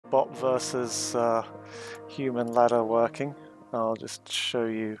bot versus human ladder working. I'll just show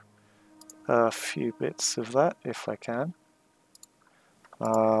you a few bits of that if I can.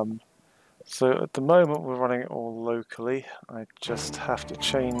 So at the moment we're running it all locally. I just have to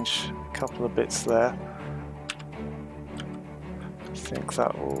change a couple of bits there. I think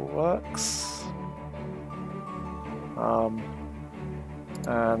that all works.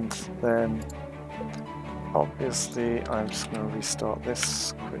 And then obviously I'm just going to restart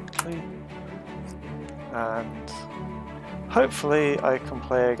this quickly. And hopefully I can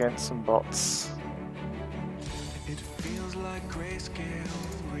play against some bots. It feels like grayscale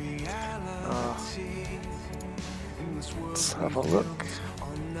reality. Let's have a look.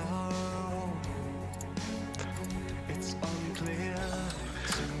 It's unclear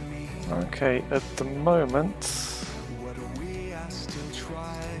to me. Okay, at the moment What we are still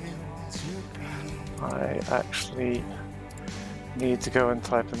trying to be. I actually need to go and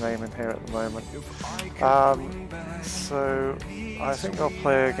type a name in here at the moment. So I think I'll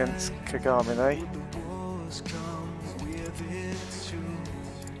play against Kagamine.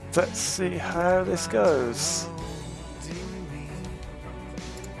 Let's see how this goes.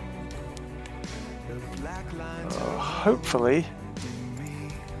 Hopefully,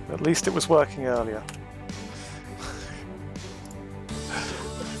 at least it was working earlier.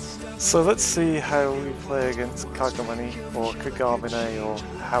 So let's see how we play against Kagamine or Kagamine or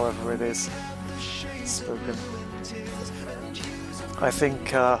however it is spoken. I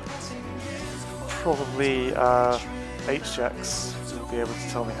think probably HJax will be able to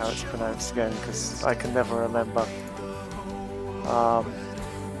tell me how it's pronounced again because I can never remember.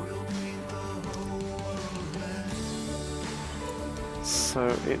 So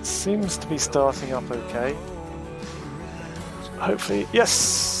it seems to be starting up okay. Hopefully,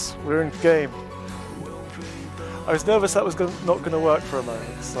 yes, we're in game. I was nervous that was not going to work for a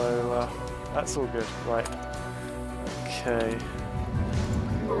moment, so that's all good. Right. Okay.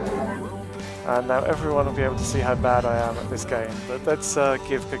 And now everyone will be able to see how bad I am at this game. But let's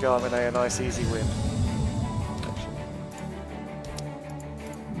give Kagamine a nice easy win.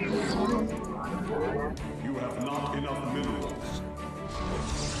 You have not enough minerals.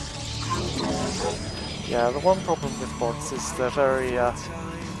 Yeah, the one problem with bots is they're very,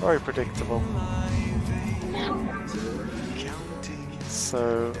 very predictable.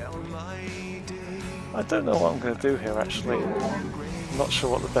 So I don't know what I'm going to do here actually. I'm not sure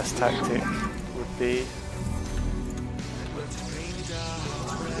what the best tactic would be.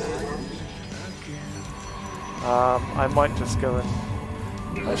 I might just go and...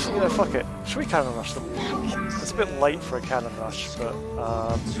 Actually, no, fuck it. Should we cannon rush them? It's a bit late for a cannon rush, but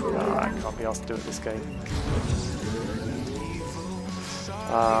I can't be asked to do it this game.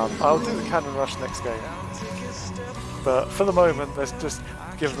 I'll do the cannon rush next game. But for the moment, let's just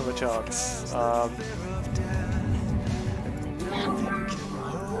give them a chance.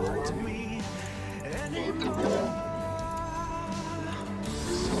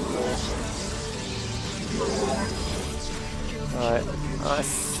 Right, I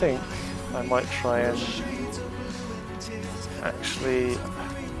think I might try and actually...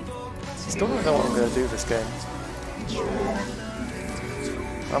 Still don't know what I'm going to do this game.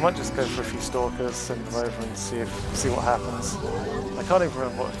 I might just go for a few stalkers, send them over and see what happens. I can't even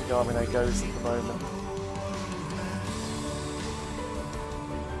remember what Kagamine goes at the moment.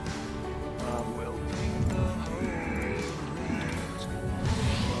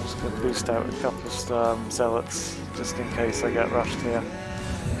 I'm just going to boost out a couple of zealots just in case I get rushed here.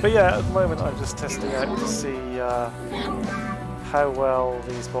 But yeah, at the moment I'm just testing out to see how well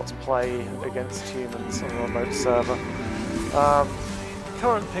these bots play against humans on a remote server.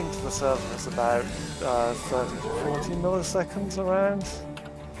 Current ping to the server is about 30 to 40 milliseconds around.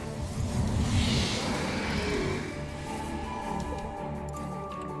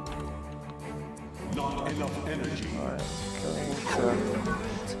 Not enough energy. Right, going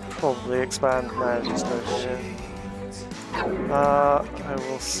to probably expand now just over here. I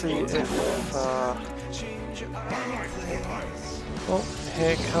will see if... oh,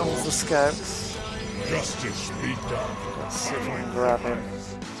 here comes the scouts. Justice be done. Let's see if we can grab him.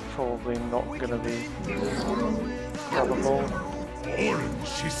 It's probably not going to be probable. Orange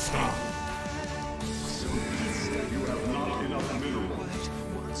Shisa. You have not enough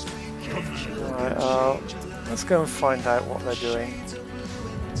minerals. Alright, let's go and find out what they're doing.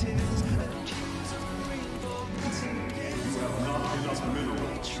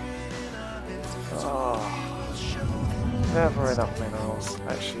 Never enough minerals.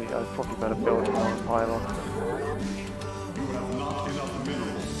 Actually, I'd probably better build another pylon. You have not enough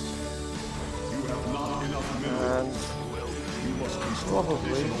minerals. You have not enough minerals. And You must construct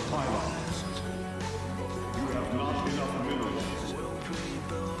Probably. additional pylons. You have not enough minerals.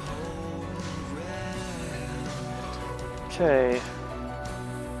 Okay.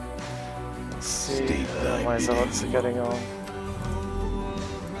 Let's see how my zealots are getting on.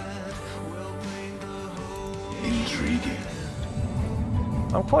 Intriguing.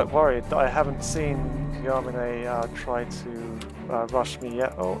 I'm quite worried that I haven't seen Kagami try to rush me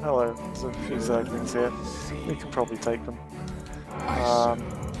yet. Oh, hello. There's a few Zerglings here. We can probably take them.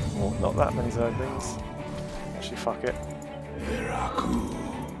 Well, not that many Zerglings. Actually, fuck it. Veraku.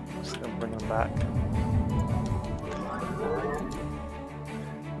 Just gonna bring them back.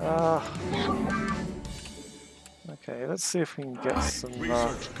 Okay, let's see if we can get some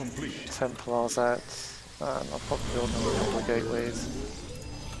Research complete. Templars out. And I'll probably build another couple of gateways.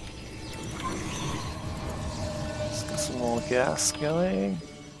 Let's get some more gas going.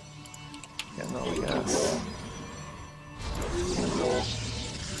 Get another gas.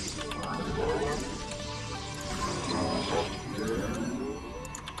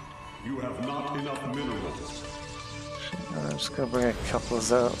 You have not enough minerals. I'm just going to bring a couple of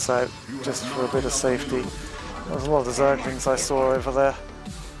zealots out just for a bit of safety. There's a lot of Zerglings I saw over there.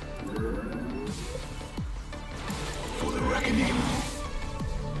 For the reckoning.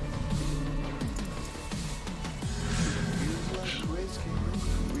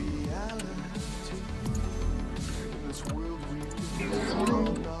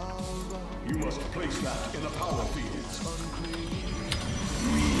 You must place that in a power field.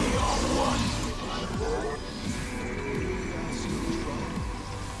 We are one.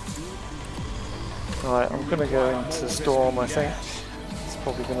 Right, I'm going to go into Storm, I think. It's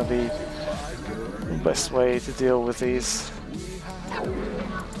probably going to be the best way to deal with these.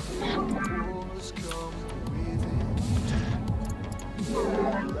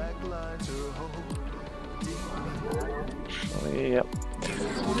 Yep.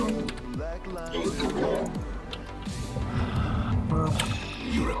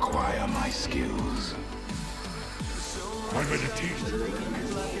 You require my skills. My meditation.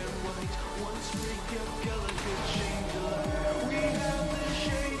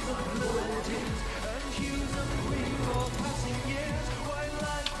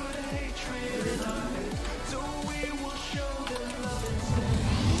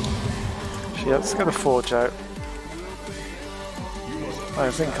 Yeah, let's get a forge out. I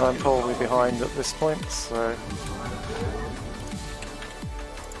think I'm probably behind at this point, so...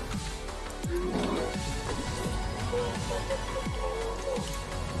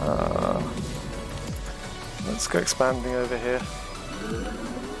 let's go expanding over here.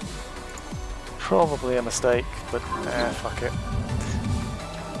 Probably a mistake, but fuck it.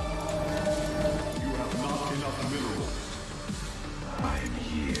 You have not enough minerals. I'm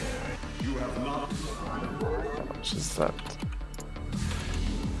here. You have not. How much is that?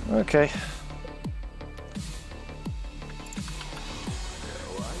 Okay.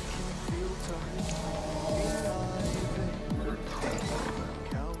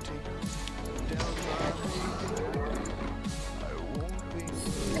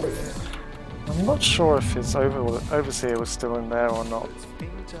 I'm not sure if his overseer was still in there or not.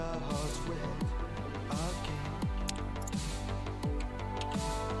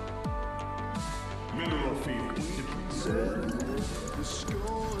 Mineral field.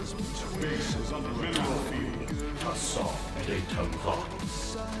 Base is under mineral field.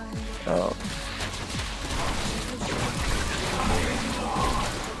 Oh.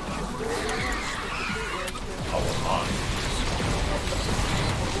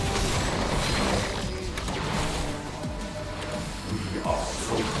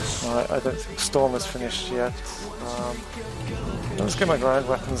 Right, I don't think Storm is finished yet. Let's get my ground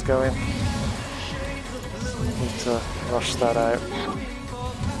weapons going. Need to rush that out.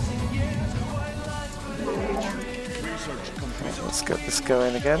 Let's get this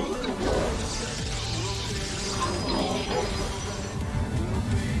going again.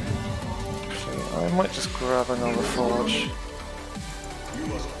 Actually, I might just grab another forge. You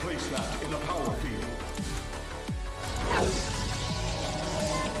must place that in a power field.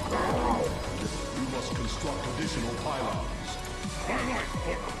 You must construct additional pylons.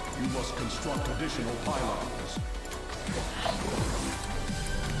 You must construct additional pylons.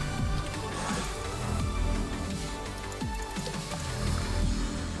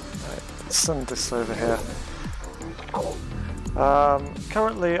 Right, let's send this over here.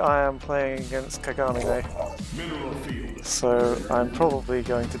 Currently I am playing against Kagami, Mineral field. so I'm probably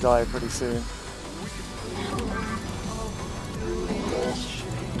going to die pretty soon.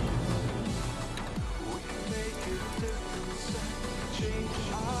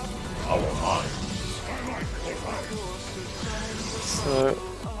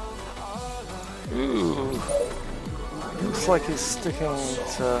 Ooh. Looks like he's sticking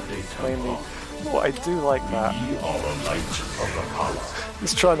to mainly... Oh, I do like that.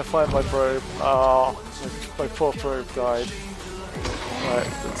 He's trying to find my probe. Ah, my poor probe died. Right,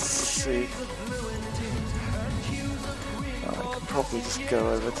 let's see. I can probably just go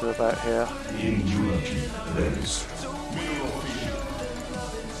over to about here. In unity, there is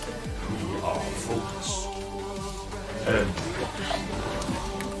we are focused. And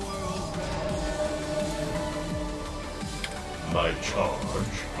my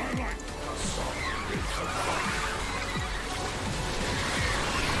charge.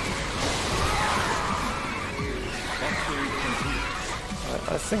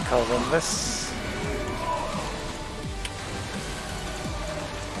 I think I'll win this.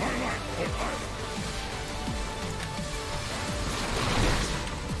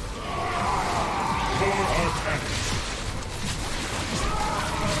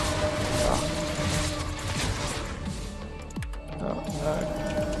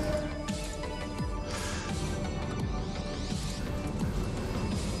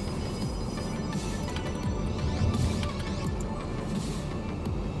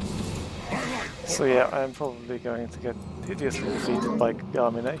 So yeah, I'm probably going to get hideously defeated by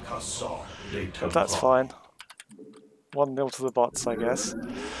Garmine. But that's fine. 1-0 to the bots, I guess.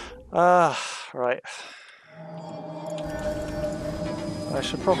 Right. I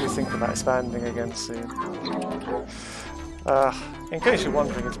should probably think about expanding again soon. In case you're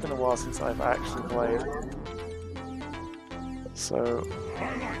wondering, it's been a while since I've actually played. So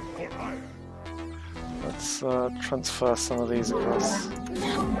let's transfer some of these across.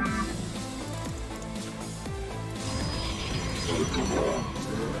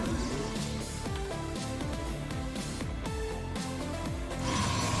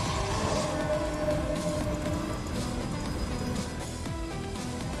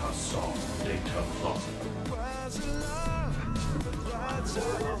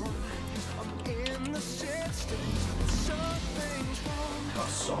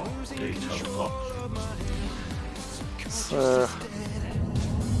 So,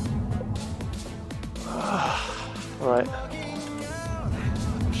 right.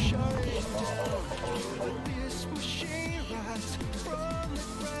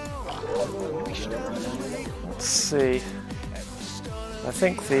 Let's see. I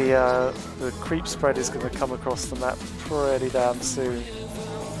think the creep spread is going to come across the map pretty damn soon.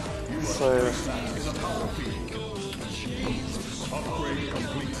 So.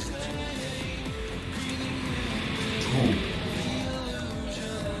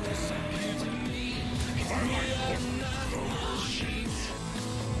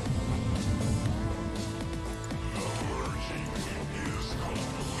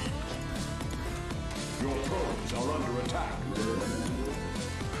 Your probes are under attack.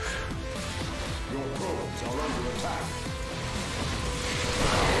 Your probes are under attack.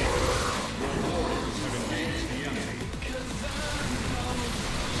 Your warriors have engaged the enemy.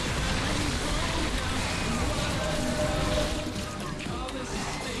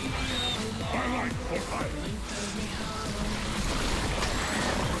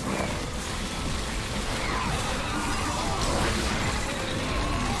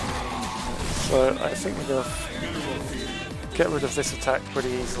 So I think we're going to get rid of this attack pretty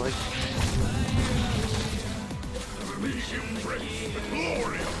easily.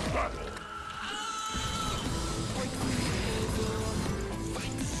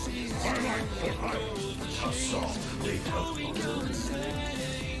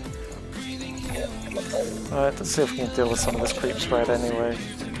 Alright, let's see if we can deal with some of this creep spread anyway.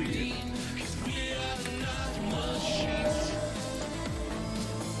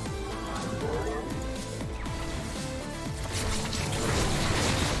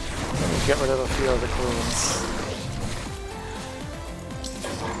 Get rid of a few other clones.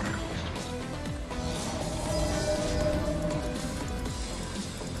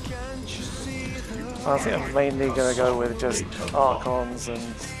 I think I'm mainly going to go with just Archons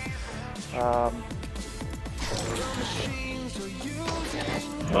and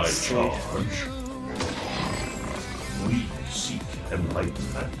My charge. We seek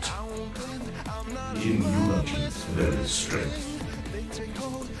enlightenment. In unity there is strength.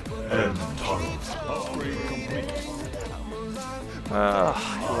 And tolerance. Upgrade complete.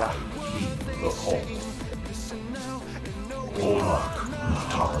 yeah. Heed the call. Olak,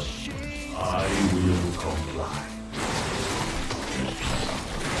 Mutar, I will comply.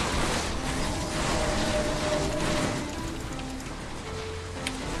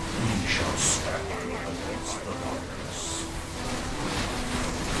 We shall stand against the darkness.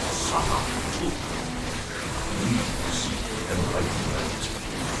 Sama, we seek enlightenment.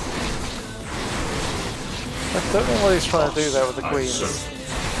 I don't know what he's trying to do there with the queens.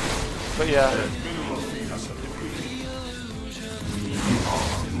 But yeah.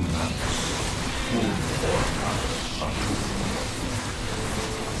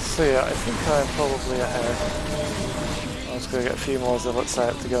 So yeah, I think I'm probably ahead. I'm just going to get a few more zealots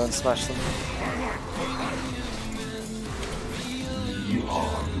out to go and smash them.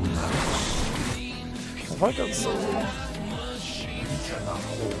 Have I got some?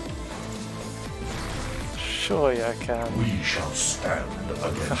 Sure, yeah, I can. We shall stand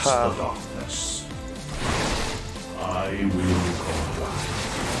against the darkness. I will comply.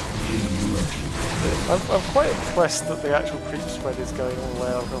 I'm quite impressed that the actual creep spread is going all the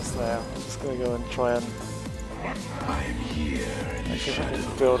way across there. I'm just going to go and try and actually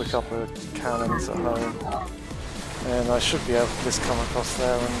build a couple of cannons at home. And I should be able to just come across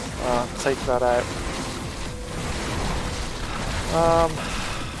there and take that out.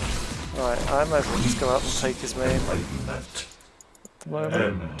 Right, I might as well just go out and take his main at the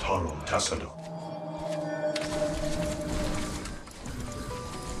moment.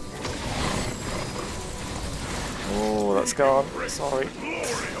 Oh, that's gone. Sorry.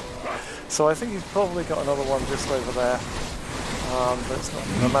 So I think he's probably got another one just over there. But it's not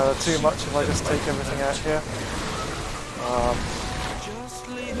going to matter too much if I just take everything out here.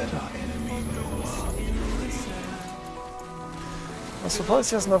 I'm surprised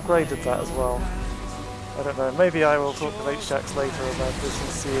he hasn't upgraded that as well. I don't know. Maybe I will talk with HJax later about this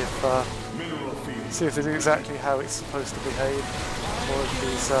and see if it's exactly how it's supposed to behave, or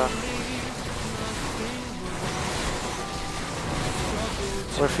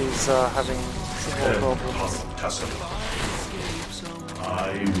if he's having some more problems.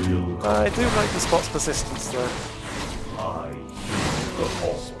 I do like the spot's persistence though.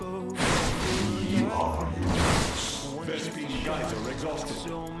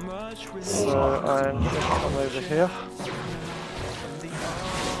 So I'm going to come over here.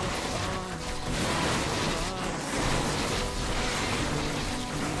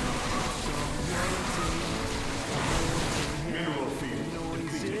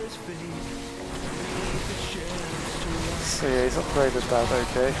 So yeah, he's upgraded that,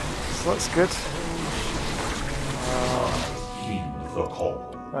 okay. So that's good.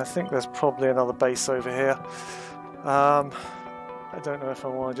 I think there's probably another base over here. I don't know if I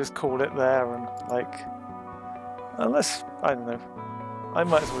want to just call it there and like... Unless, I don't know. I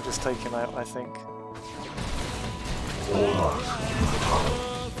might as well just take him out, I think. Yeah,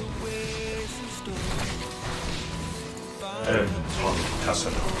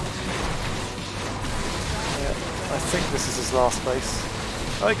 I think this is his last base.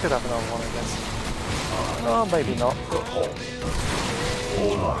 I could have another one, I guess. Oh, maybe not.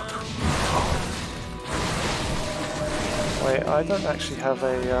 Wait, I don't actually have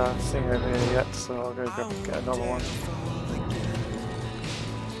a thing over here yet, so I'll go get another one.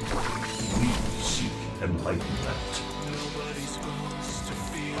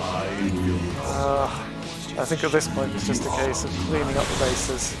 I think at this point it's just a case of cleaning up the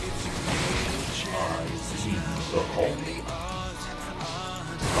bases.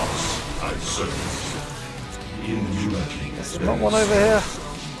 Is there not one over here?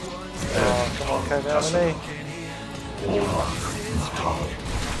 Oh, come on, go down to me.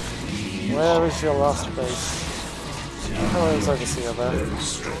 Where is your last base? Oh, there's Overseer there.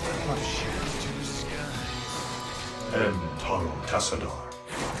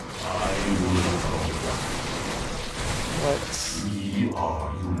 Right.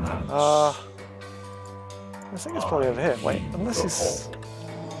 I think it's probably over here. Wait, unless he's...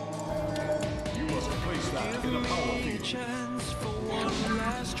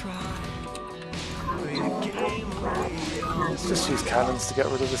 Let's just use cannons to get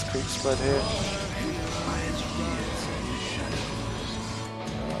rid of this creep spread here.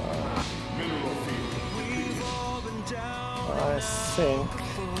 I think...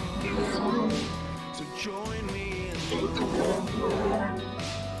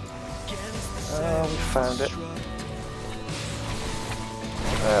 we found it.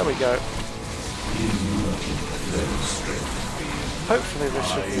 There we go. Hopefully this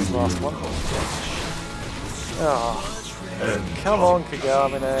should be his last one. Oh, come on,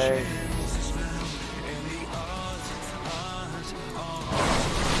 Kagamine.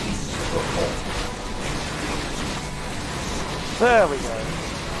 There we go.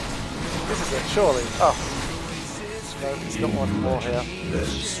 This is it, surely. Oh. No, he's got one more here.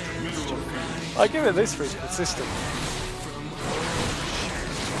 I give it this for his consistent.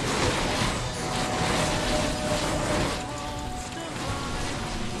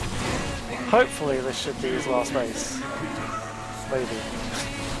 Hopefully this should be his last base. Maybe.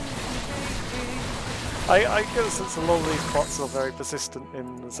 I get a sense a lot of these bots are very persistent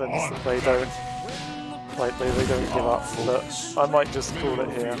in the sense that they don't, like, they don't give up, but I might just call it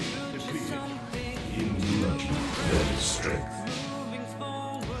here.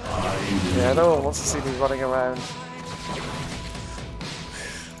 Yeah, no one wants to see me running around.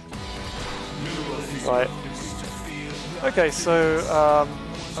 Right. Okay, so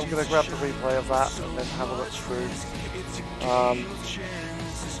I'm going to grab the replay of that and then have a look through.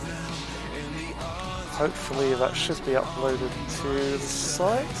 Hopefully that should be uploaded to the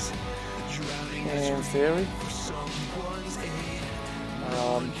site, in theory.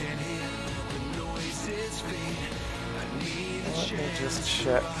 Let me just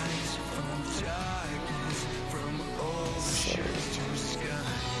check. So,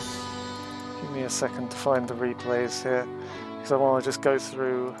 give me a second to find the replays here, because I want to just go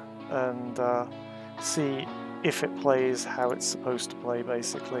through and see if it plays how it's supposed to play,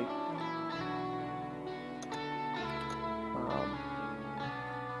 basically.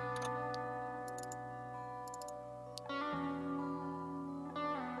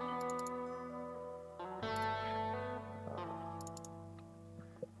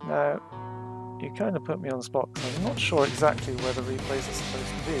 Now, you kind of put me on the spot because I'm not sure exactly where the replays are supposed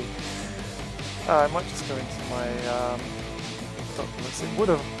to be. I might just go into my documents. It would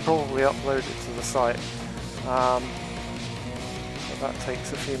have probably uploaded to the site, but that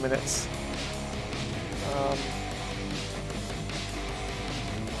takes a few minutes.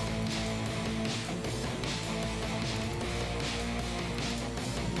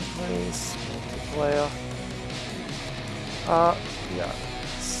 Replays, multiplayer. Yeah.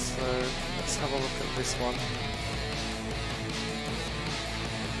 So let's have a look at this one.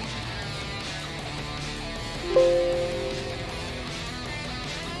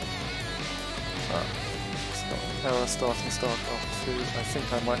 It's got an error starting Starcraft 2. I think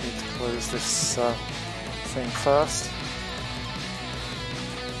I might need to close this thing first.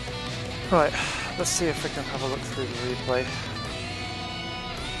 Right, let's see if we can have a look through the replay.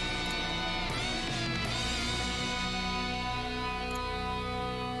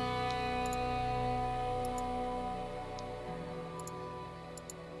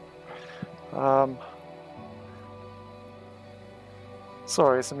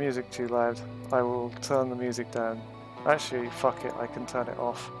 Sorry, is the music too loud? I will turn the music down. Actually, fuck it, I can turn it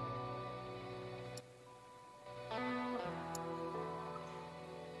off.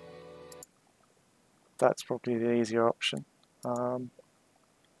 That's probably the easier option. So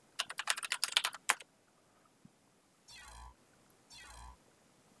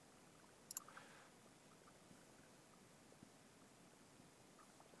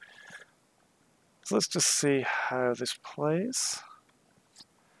let's just see how this plays.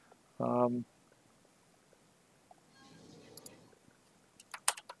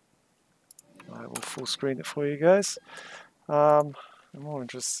 I will full screen it for you guys. I'm more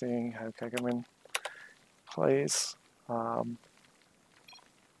interested in seeing how Kagamin plays. It's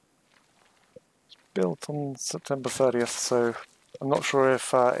built on September 30th, so I'm not sure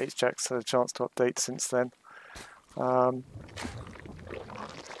if HJack's had a chance to update since then.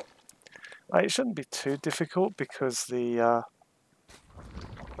 It shouldn't be too difficult because the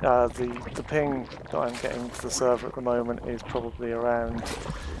ping that I'm getting to the server at the moment is probably around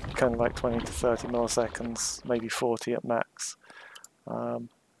kind of like 20 to 30 milliseconds, maybe 40 at max.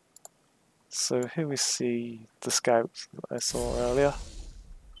 So here we see the scouts that I saw earlier.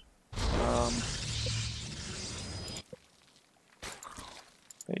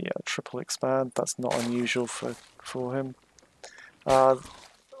 Yeah, triple expand, that's not unusual for him.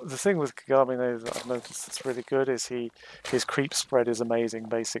 The thing with Kagami though that I've noticed that's really good is his creep spread is amazing.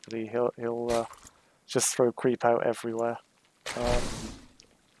 Basically, he'll just throw creep out everywhere.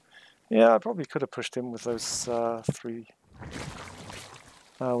 Yeah, I probably could have pushed him with those three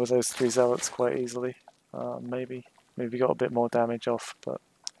zealots quite easily. Maybe got a bit more damage off, but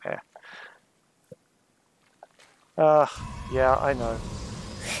yeah. Yeah, I know.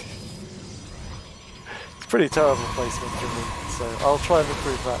 It's a pretty terrible placement for me. So I'll try and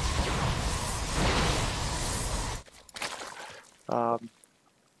improve that.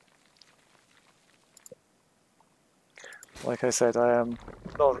 Like I said, I am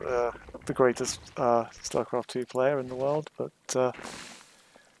not the greatest Starcraft 2 player in the world, but yeah,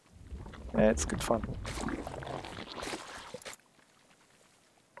 it's good fun.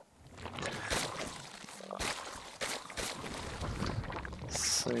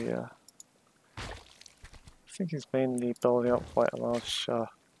 So yeah. I think he's mainly building up quite a large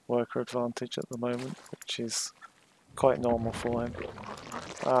worker advantage at the moment, which is quite normal for him.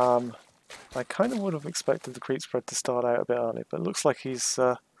 I kind of would have expected the creep spread to start out a bit early, but it looks like he's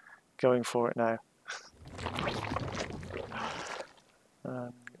going for it now.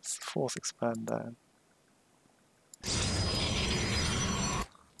 And it's the fourth expand down.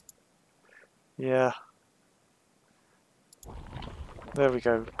 Yeah. There we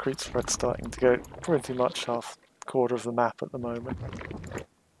go. Creep spread starting to go pretty much half quarter of the map at the moment.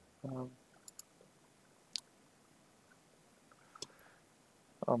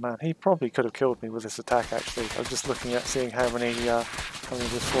 Oh man, he probably could have killed me with this attack actually. I'm just looking at seeing how many of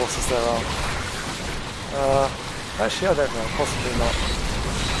his forces there are. Actually I don't know, possibly not.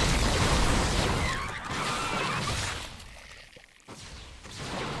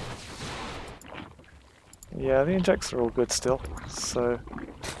 Yeah, the injects are all good still, so...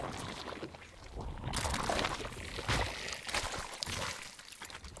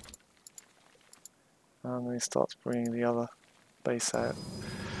 And then he starts bringing the other base out.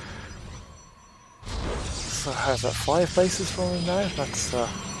 So how's that, 5 bases for him now? That's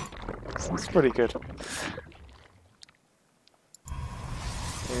pretty good.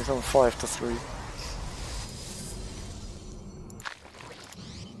 He's on 5 to 3.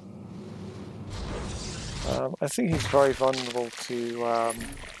 I think he's very vulnerable to...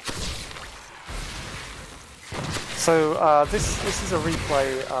 this is a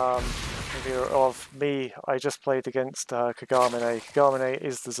replay of me. I just played against Kagamine. Kagamine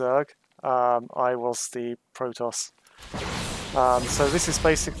is the Zerg. I was the Protoss. So this is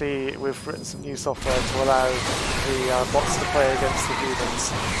basically, we've written some new software to allow the bots to play against the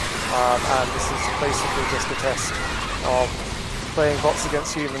humans. And this is basically just a test of playing bots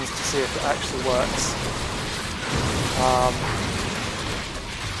against humans to see if it actually works.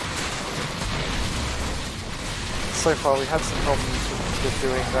 So far we had some problems with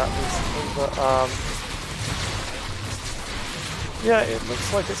doing that recently, but yeah, it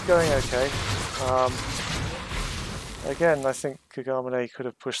looks like it's going okay. Again, I think Kagamine could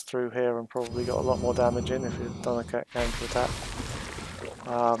have pushed through here and probably got a lot more damage in if he had done a counter attack.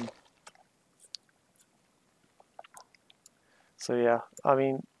 So yeah, I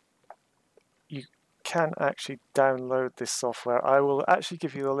mean, you can actually download this software. I will actually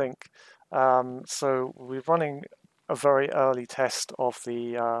give you the link. So we're running a very early test of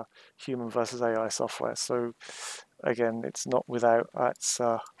the human versus AI software. So again, it's not without its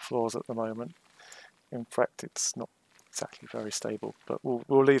flaws at the moment. In fact, it's not exactly very stable, but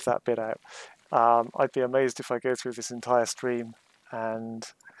we'll leave that bit out. I'd be amazed if I go through this entire stream and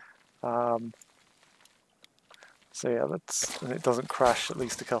so yeah, and it doesn't crash at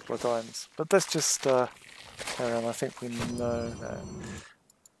least a couple of times. But let's just carry on. I think we know now.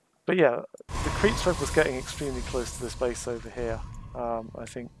 But yeah, the creep spread was getting extremely close to this base over here. I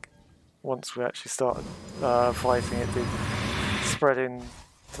think once we actually started fighting, it did spread in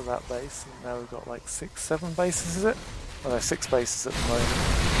to that base, and now we've got like 6, 7 bases, is it? Oh no, 6 bases at the moment.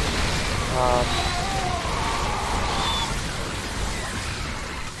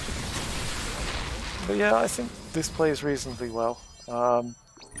 But yeah, I think this plays reasonably well.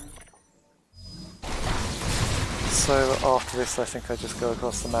 So after this, I think I just go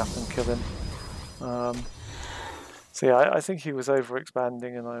across the map and kill him. So yeah, I think he was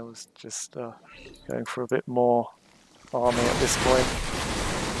over-expanding and I was just going for a bit more army at this point.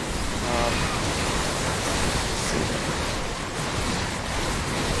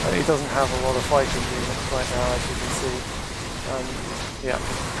 And he doesn't have a lot of fighting units right now, as you can see. Yeah.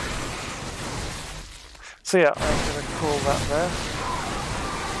 So yeah, I'm going to call that there.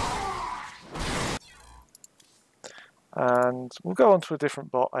 And we'll go on to a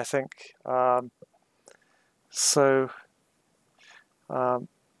different bot, I think. So when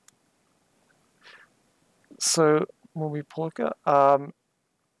we plug it,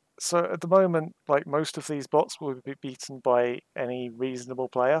 so at the moment, like most of these bots will be beaten by any reasonable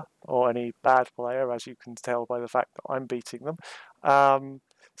player or any bad player, as you can tell by the fact that I'm beating them.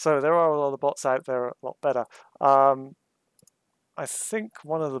 So there are a lot of bots out there a lot better. I think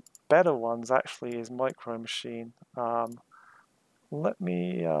one of the better ones actually is Micro Machine. Let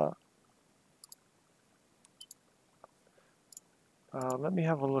me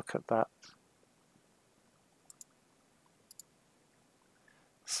have a look at that.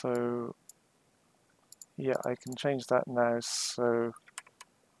 So yeah, I can change that now. So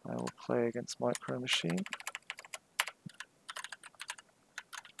I will play against Micro Machine.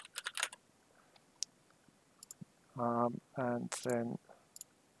 And then,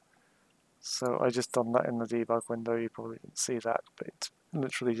 so I just done that in the debug window. You probably didn't see that, but it's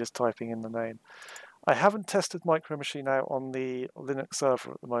literally just typing in the name. I haven't tested Micro Machine out on the Linux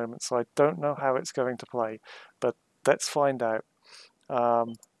server at the moment, so I don't know how it's going to play, but let's find out.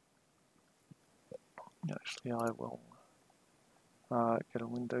 Actually, I will get a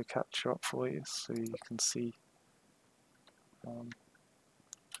window capture up for you so you can see.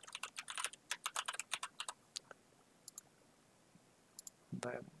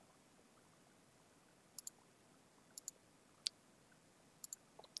 Then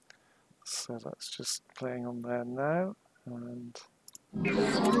so that's just playing on there now, and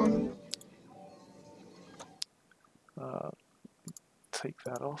take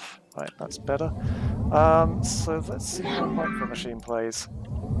that off. Right, that's better. So let's see how Micro Machine plays.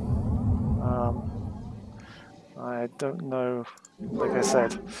 I don't know, like I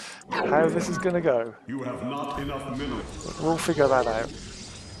said, how this is going to go. You have not enough minerals. We'll figure that out.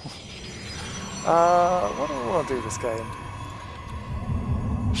 What do I want to do this game?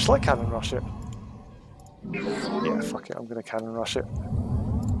 Shall I cannon rush it? Yeah, fuck it, I'm going to cannon rush it.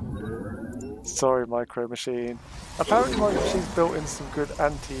 Sorry, Micro Machine. Apparently Micro Machine's built in some good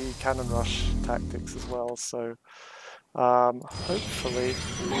anti-cannon rush tactics as well, so hopefully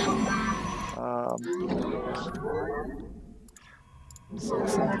so I'll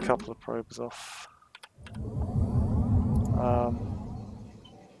send a couple of probes off.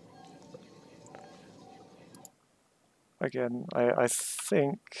 Again, I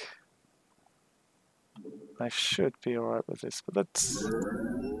think I should be alright with this, but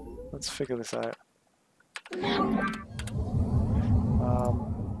let's figure this out. I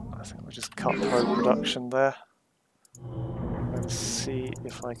think we'll just cut probe production there. Let's see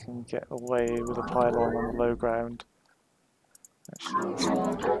if I can get away with a pylon on the low ground. Actually, let's see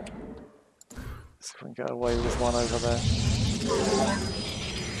if we can get away with one over there.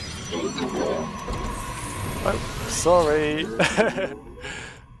 Oh, sorry!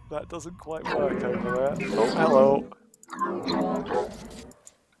 That doesn't quite work over there. Oh, hello!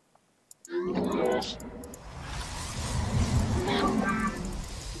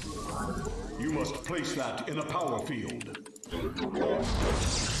 You must place that in a power field.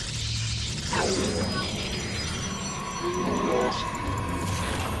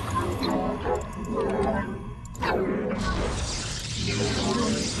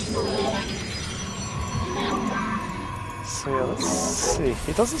 So yeah, let's see.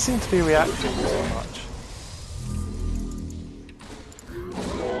 He doesn't seem to be reacting too much.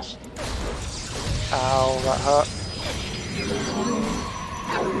 Ow, that hurt.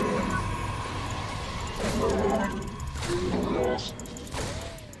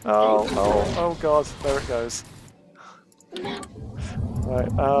 Oh god, there it goes.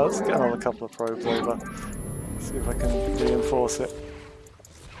 Right, let's get another couple of probes over. See if I can reinforce it.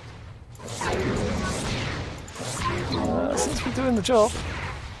 Seems to be doing the job.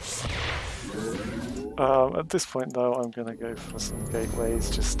 At this point though, I'm going to go for some gateways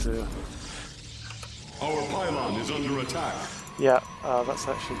just to... Our pylon is under attack. Yeah, that's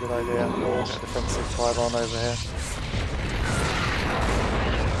actually a good idea. We'll get a defensive pylon over here.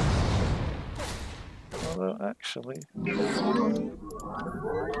 Although, actually...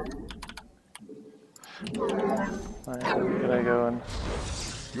 Right, I'm going to go and...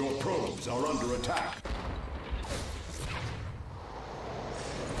 Your probes are under attack.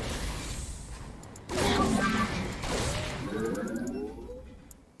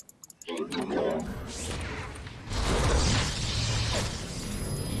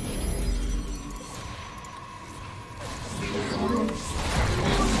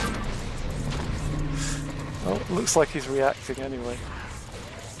 Oh, looks like he's reacting anyway.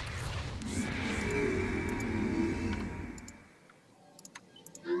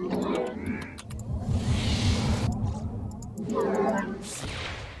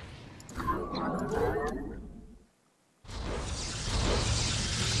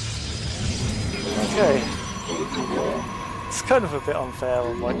 Okay. It's kind of a bit unfair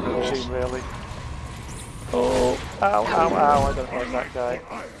on Micro Machine, really. Oh, ow, ow, ow, I don't like that guy.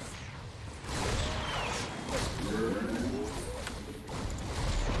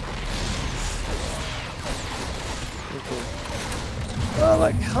 Okay. Well,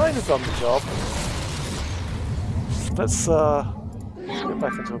 that kind of done the job. Let's get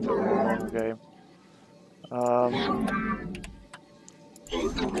back into a bit more normal game.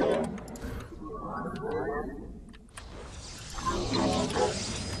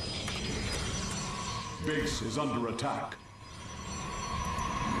 Base is under attack.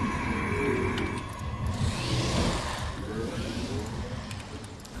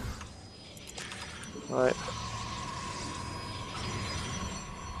 Right.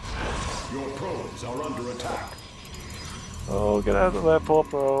 Your probes are under attack. Oh, get out of there, poor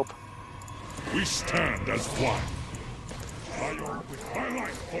probe. We stand as one. Iron with my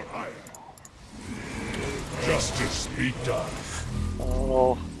life for iron. Justice be done.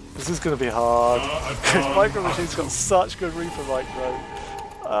 Oh, This is going to be hard. Micro Machine's got such good Reaper Micro.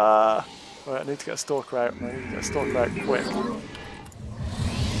 Right, I need to get a Stalker out, and I need to get a Stalker out quick.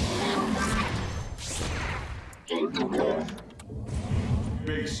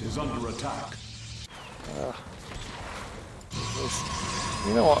 Base is under attack.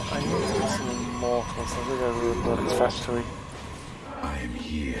 You know what? I need to get some Immortals. I'm going to go to the bloody factory. I am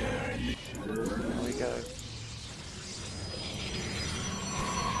here. There we go.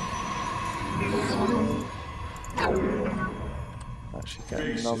 Actually get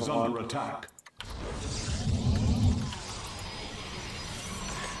Base another is one. under attack.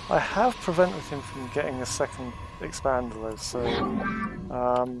 I have prevented him from getting a second expander though, so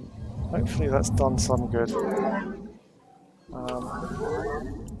hopefully that's done some good.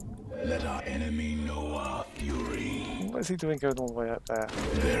 Let our enemy know our fury. What is he doing going all the way up there?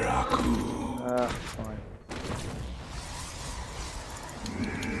 Fine.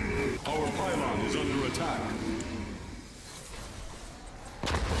 Our pylon is under attack.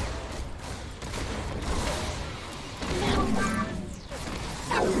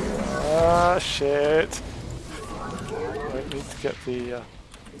 Ah, shit. I need to get the...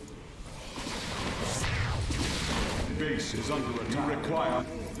 Base is under attack. You require...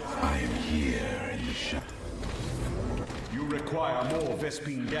 I am here in the shadow. You require more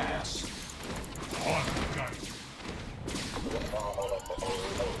Vespine gas. On guard.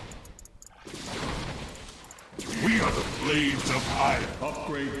 We are the blades of fire.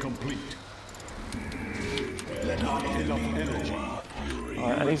 Upgrade complete. Let our Enough enemy energy.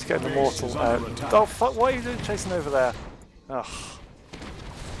 Alright, I need to get an Immortal out. Oh fuck, what are you doing chasing over there? Ugh.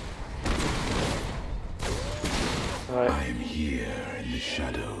 Right. I am here in the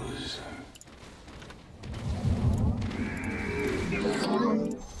shadows.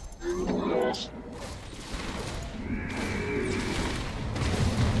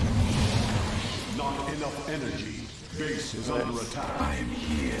 Not enough energy. Base is under attack. I am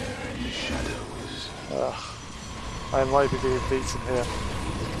here in the shadows. Ugh. I might be being beaten here.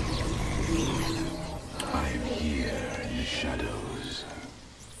 I am here in the shadows.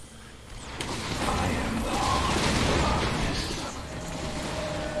 I am the heart of darkness.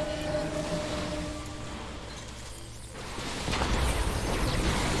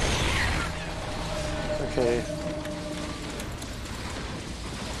 Okay.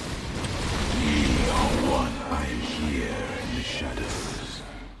 We are one. I am here in the shadows.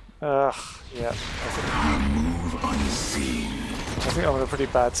 Yeah. We move unseen. I think I'm in a pretty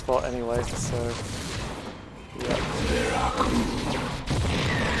bad spot anyway, so... Yeah.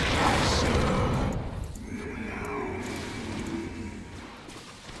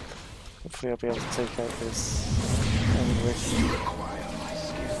 Hopefully I'll be able to take out this anyway. You require my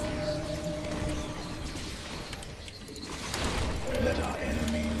skills. Let our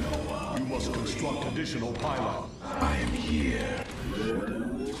enemy know our... You must construct additional pylons. I am here.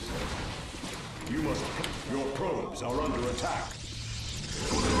 You must... Your probes are under attack.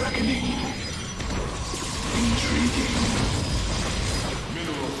 For the reckoning. Intriguing.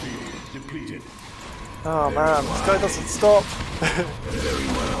 Mineral field depleted. Oh man, this guy doesn't stop! Very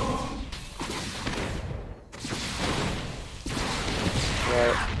well.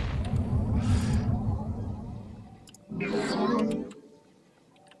 Right.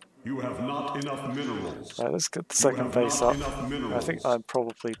 You have not enough minerals. Right, let's get the second base up. I think I'm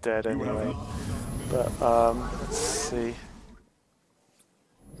probably dead anyway. But, let's see.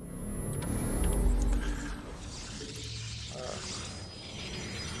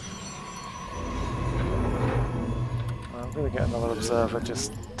 I'm going to get another observer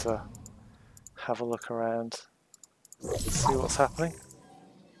just to have a look around, see what's happening.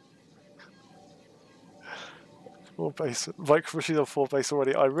 4 base, Micro Machine on 4 base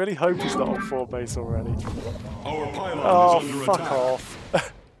already. I really hope he's not on 4 base already. Our pylon Oh, is under fuck attack. off.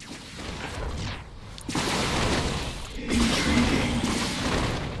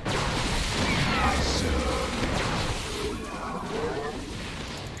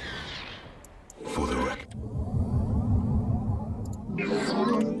 For the record.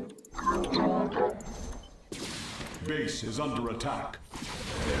 Base is under attack.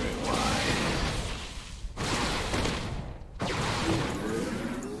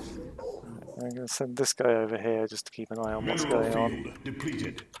 I'm going to send this guy over here just to keep an eye on what's Mineral going field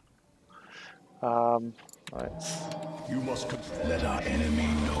depleted. on. Right. You must Let our enemy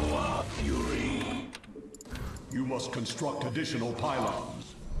know our fury. You must construct additional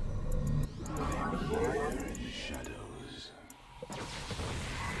pylons. In the shadows.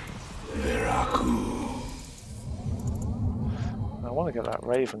 Veraku. I want to get that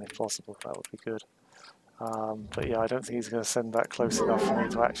Raven if possible, that would be good. But yeah, I don't think he's going to send that close enough for me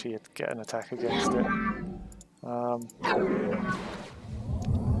to actually get an attack against it.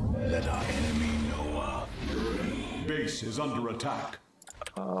 Let our enemy know our Base is under attack.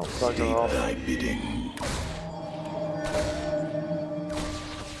 Oh, bugger off. thy bidding.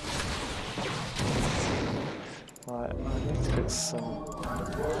 Right, I need to get some.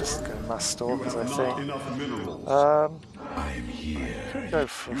 Just go mass stalkers, I Not think. enough minerals. I am here. Could go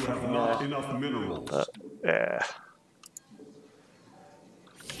for You have not enough minerals. but yeah.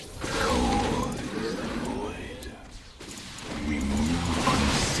 Cold is the void. We move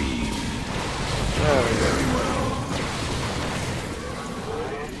unseen. There we go.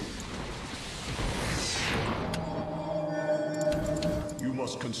 You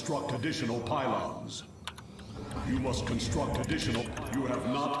must construct additional pylons. You must construct additional. You have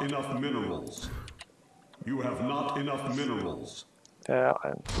not enough minerals. You have not enough minerals. Yeah,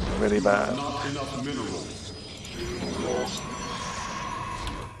 I'm really bad. Not enough minerals.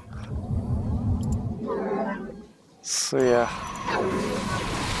 So yeah.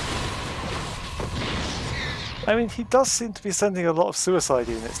 I mean, he does seem to be sending a lot of suicide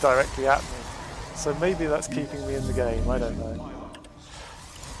units directly at me. So maybe that's keeping me in the game, I don't know.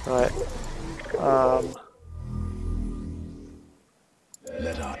 Right.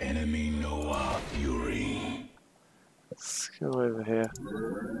 Let our enemy know our fury. Let's go over here.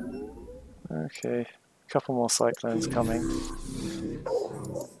 Okay. A couple more cyclones coming.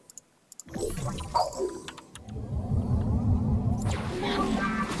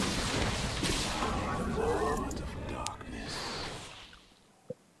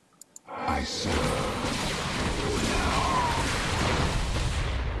 I serve.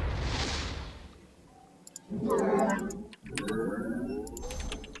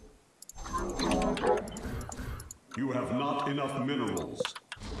 You have not enough minerals.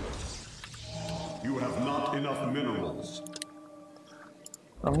 You have not enough minerals.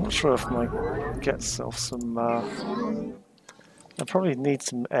 I'm not sure if I get off some. I probably need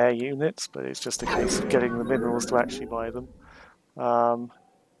some air units, but it's just a case of getting the minerals to actually buy them. That's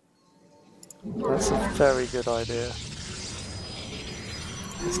a very good idea.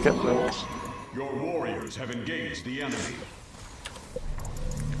 Let's get them. Your warriors have engaged the enemy.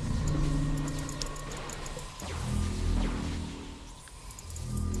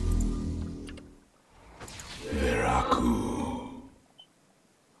 Veraku.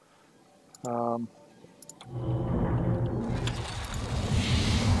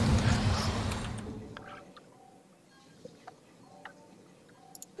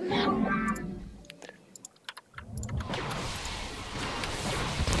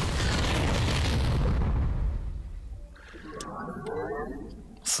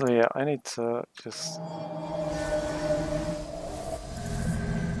 So yeah, I need to just.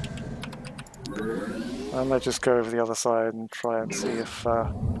 I might just go over the other side and try and see if I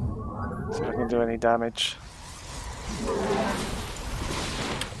can do any damage.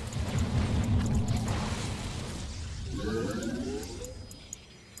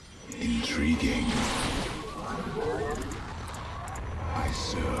 Intriguing. I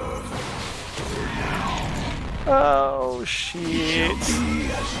serve. Oh shit! Be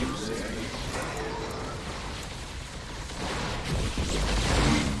as you say.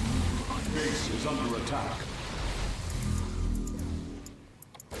 Base is under attack.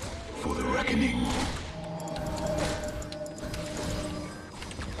 For the reckoning.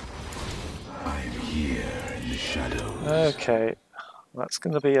 I am here in the shadows. Okay, that's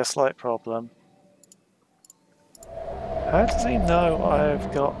going to be a slight problem. How does he know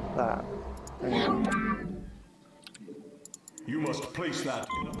I've got that? Hang on. You must place that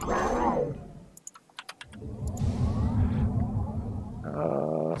in a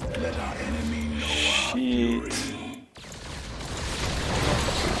Let our enemy know our Shit. fury.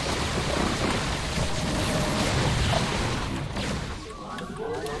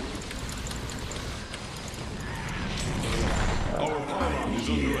 Our pylon is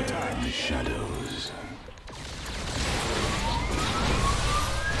under attack. In the shadows.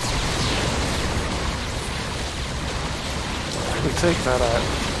 We take that out.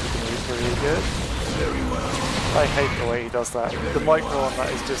 It's going to be pretty good. Very well. I hate the way he does that. The micro on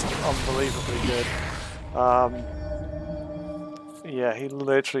that is just unbelievably good. Yeah, he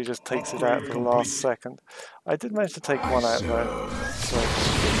literally just takes it out at the last second. I did manage to take one out though. So.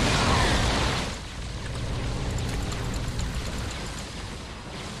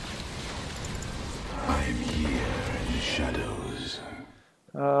 I am here in the shadows.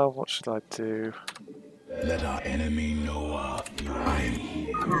 What should I do? Let our enemy know our fury. I am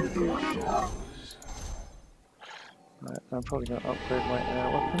here in the shadows. Right, I'm probably going to upgrade my air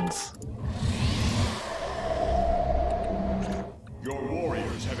weapons. Your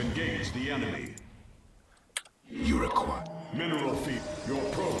warriors have engaged the enemy. You require Mineral feed. Your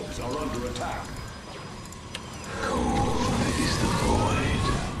probes are under attack. cold is the void.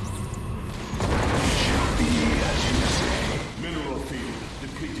 Shall be as you say. Mineral field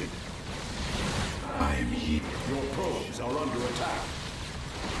depleted. I am here. Your probes are under attack.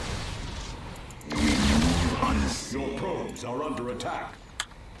 Unseen. Your probes are under attack.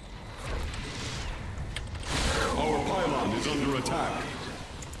 Our pylon is under attack.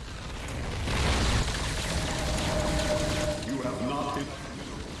 You have not hit.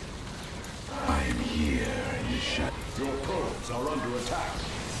 I am here in the shadow. Your probes are under attack.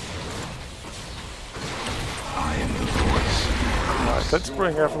 I am the voice of your Right, let's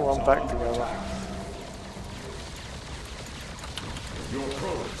bring everyone back together. Your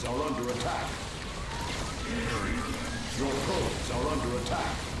probes are under attack. Your probes are under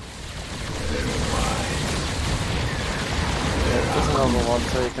attack. Yeah, there's another one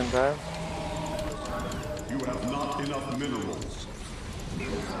taken down. You have not enough minerals.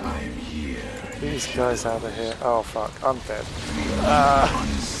 I am here. These guys out of here. Oh fuck, I'm dead.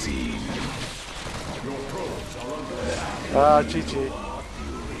 Unseen. Your probes are under attack. GG.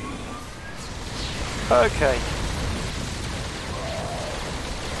 Okay.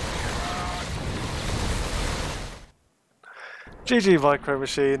 GG Micro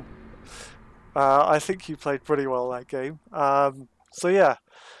Machine. I think you played pretty well that game. So yeah,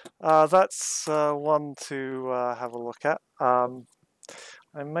 that's one to have a look at.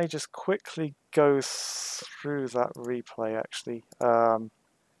 I may just quickly go through that replay actually.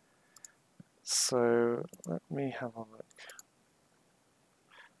 So let me have a look.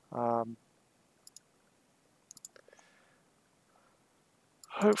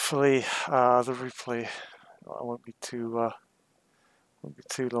 Hopefully the replay won't be too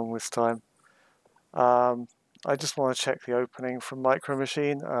long this time. I just want to check the opening from Micro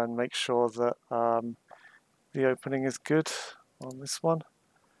Machine and make sure that the opening is good on this one.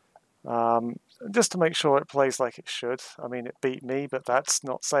 Just to make sure it plays like it should. I mean, it beat me, but that's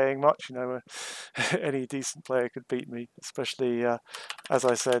not saying much. You know, any decent player could beat me, especially, as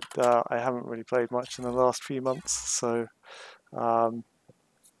I said, I haven't really played much in the last few months, so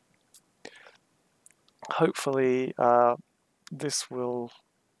hopefully this will...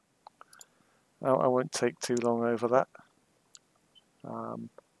 I won't take too long over that. I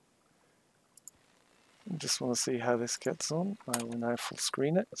just want to see how this gets on. I will now full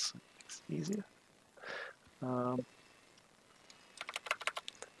screen it, so it's easier. But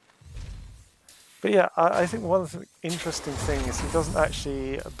yeah, I think one of the interesting things is he doesn't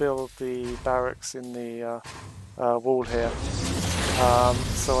actually build the barracks in the wall here.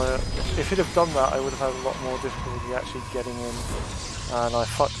 So if he'd have done that, I would have had a lot more difficulty actually getting in. And I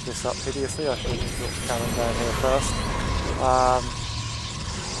fucked this up hideously. I should have built the cannon down here first.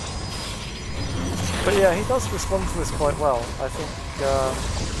 But yeah, he does respond to this quite well. I think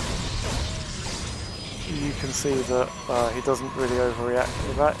you can see that he doesn't really overreact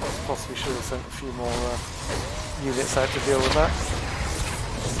to that. He possibly should have sent a few more units out to deal with that.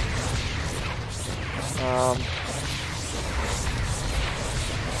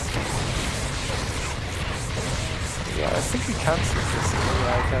 Yeah, I think he cancelled this.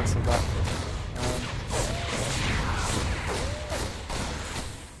 Yeah, I cancelled that.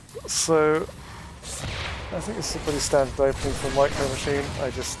 So, I think this is a pretty standard opening for Micro Machine. I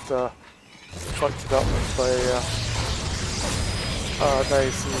just fucked it up by... no,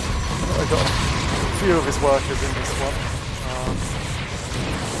 I got a few of his workers in this one.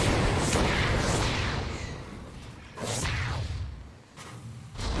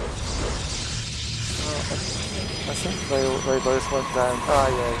 I think they both went down. Ah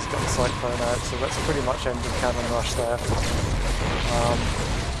yeah, he's got the cyclone out, so that's pretty much ended cannon rush there.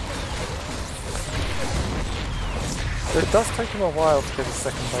 But it does take him a while to get his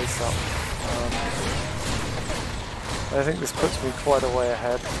second base up. I think this puts me quite a way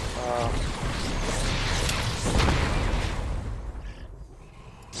ahead.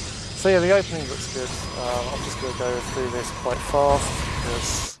 So yeah, the opening looks good. I'm just going to go through this quite fast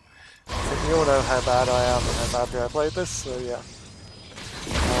because I think you all know how bad I am and how badly I played this, so yeah.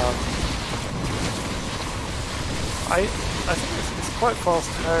 I think it's quite fast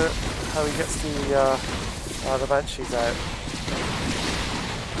how he gets the Banshees out.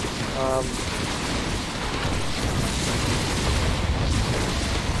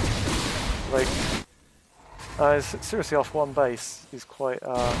 He's seriously off one base. He's quite,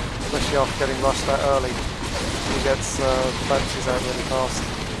 especially after getting rushed that early, he gets the Banshees out really fast.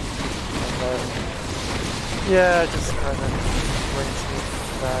 And then, yeah, just kind of brings me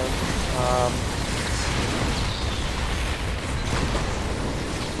down.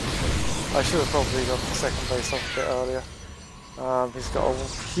 I should have probably got the second base off a bit earlier. He's got a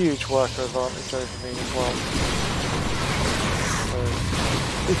huge worker advantage over me as well. So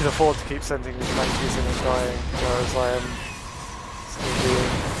he can afford to keep sending these monkeys in and dying, whereas I am still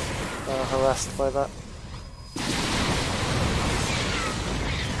being harassed by that.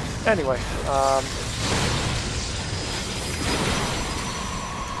 Anyway, I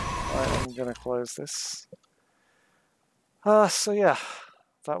am going to close this. So yeah,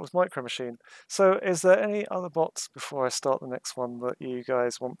 that was Micro Machine. So is there any other bots before I start the next one that you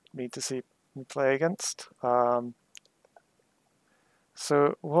guys want me to see me play against?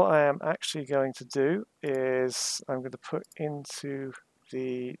 So what I am actually going to do is I'm going to put into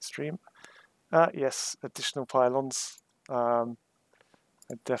the stream, yes, additional pylons.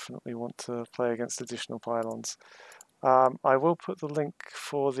 I definitely want to play against additional pylons. I will put the link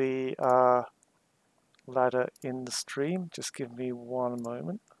for the ladder in the stream. Just give me one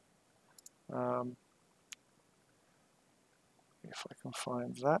moment. If I can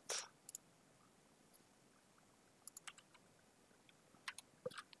find that.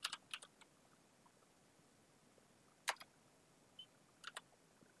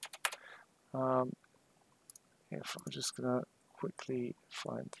 If I'm just going to quickly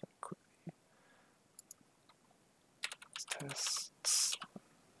find that quickly. Tests.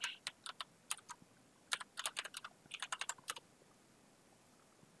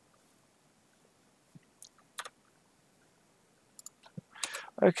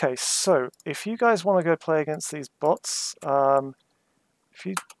 Okay, so if you guys want to go play against these bots, I've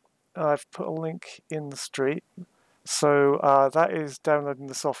put a link in the stream. So that is downloading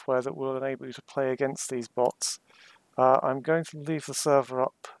the software that will enable you to play against these bots. I'm going to leave the server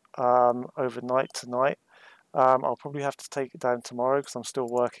up overnight tonight. I'll probably have to take it down tomorrow because I'm still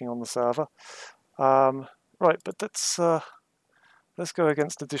working on the server. Right, but let's go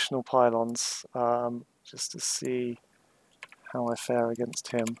against additional pylons just to see how I fare against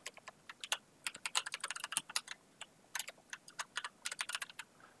him.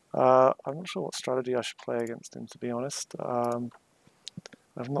 I'm not sure what strategy I should play against him, to be honest.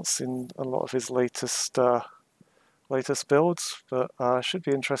 I've not seen a lot of his latest builds, but should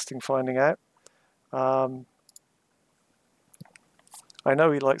be interesting finding out. I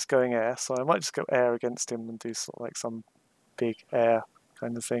know he likes going air, so I might just go air against him and do sort of like some big air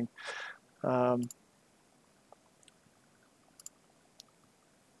kind of thing.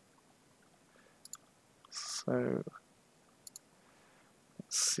 So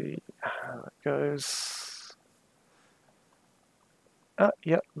let's see how that goes.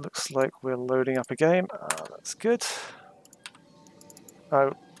 Yeah, looks like we're loading up a game. That's good.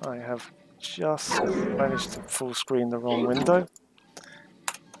 Oh, I have just managed to full screen the wrong window.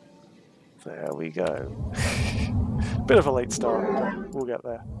 There we go. Bit of a late start, but we'll get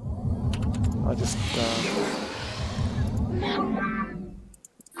there. I just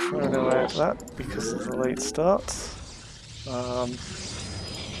chrono out that because of the late start.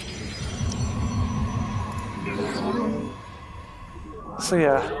 So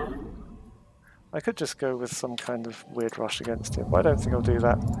yeah, I could just go with some kind of weird rush against him, but I don't think I'll do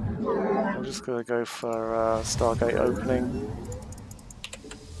that. I'm just going to go for Stargate opening.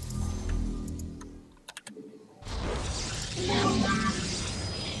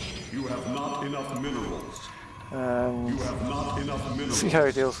 You have not enough minerals. And You have not enough minerals. see how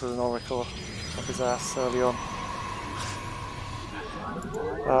he deals with an Oracle up his ass early on.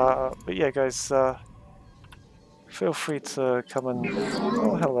 But yeah, guys, feel free to come and...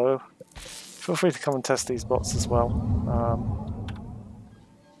 Oh, hello. Feel free to come and test these bots as well.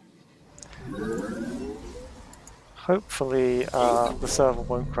 Hopefully the server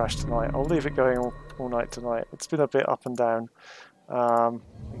won't crash tonight. I'll leave it going all night tonight. It's been a bit up and down.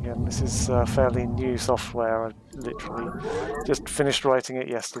 Again, this is fairly new software. I literally just finished writing it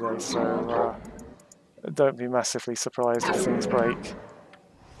yesterday, so don't be massively surprised if things break.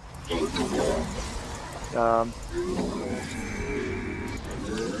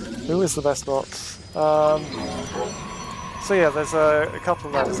 Who is the best bot? So yeah, there's a couple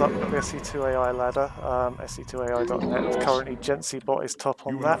of ladders up. We've got the SE2AI ladder, SE2AI.net. Currently, GenCBot is top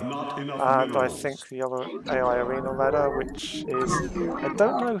on that, and I think the other AI Arena ladder, which is... I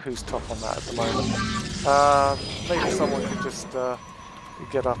don't know who's top on that at the moment. Maybe someone could just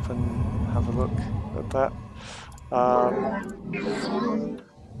get up and have a look at that.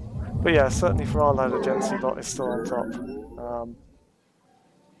 But yeah, certainly for our ladder, GenCBot is still on top.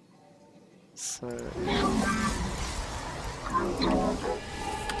 So...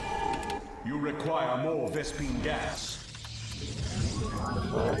 You require more Vespine gas.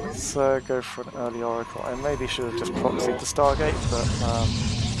 Let's go for an early Oracle. I maybe should have just proxied the Stargate, but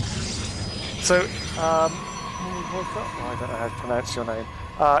So, I don't know how to pronounce your name.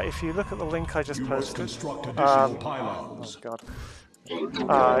 If you look at the link I just You must posted, construct additional pylons. oh god,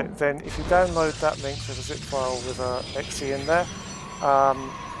 then if you download that link, there's a zip file with a exe in there.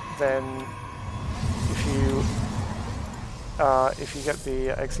 Then if you get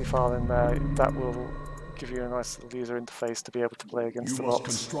the exe file in there, that will give you a nice little user interface to be able to play against the You must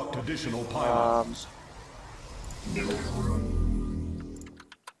bots. construct additional pylons.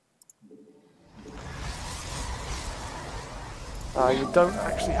 You don't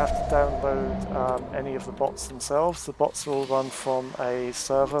actually have to download any of the bots themselves. The bots will run from a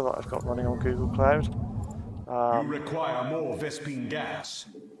server that I've got running on Google Cloud. You require more Vespene gas.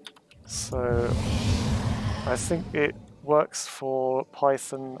 So I think it works for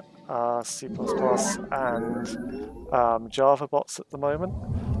Python, C++, and Java bots at the moment.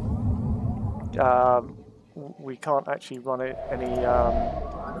 We can't actually run it any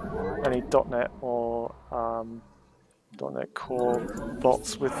 .NET or .NET Core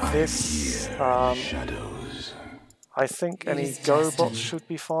bots with this. I think any Go bots should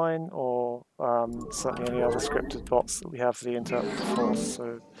be fine, or certainly any other scripted bots that we have the interpreter for.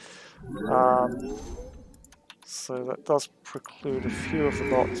 So that does preclude a few of the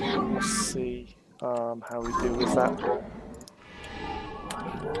bots, but we'll see how we do with that.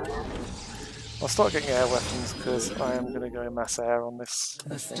 I'll start getting air weapons because I am going to go mass air on this.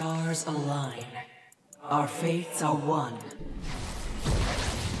 The stars align. Our fates are one.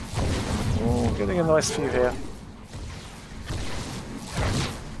 Oh, getting a nice view here.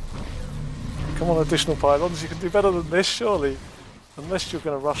 Come on, additional pylons, you can do better than this, surely. Unless you're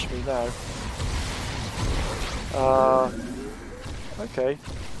going to rush me now. Okay.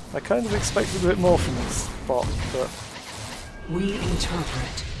 I kind of expected a bit more from this bot, but... We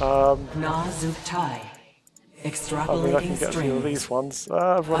interpret. Na Zuktai. Extrapolating I mean, I can get a few of these ones.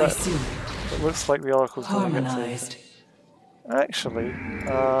 I've run out. It looks like the Oracle's going to get to. Actually,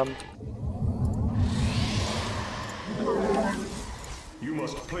 You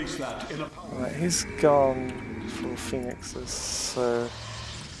must place that in a... right, he's gone for Phoenixes, so...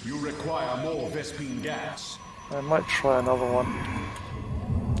 You require more Vespene gas. I might try another one.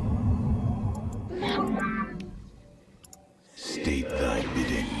 State thy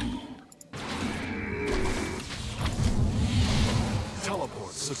bidding.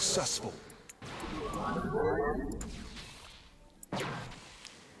 Teleport successful.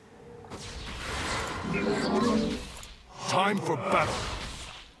 Time for battle.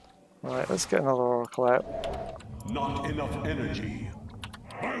 Right, let's get another Oracle out. Not enough energy.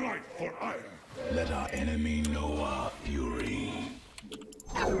 My life for ire. Let our enemy know our fury.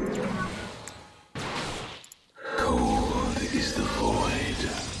 Cold is the void.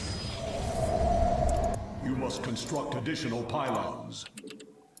 You must construct additional pylons.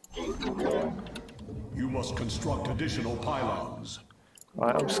 You must construct additional pylons.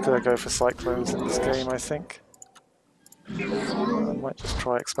 Right, I'm just going to go for Cyclones in this game, I think. I might just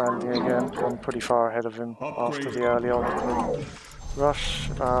try expanding again. I'm pretty far ahead of him after the early Oracle rush.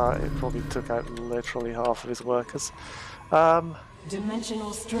 It probably took out literally half of his workers.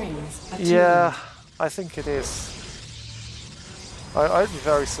 Dimensional strings. Yeah, I think it is. I'd be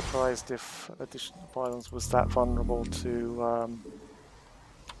very surprised if additional pylons was that vulnerable to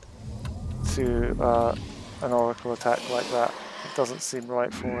an Oracle attack like that. It doesn't seem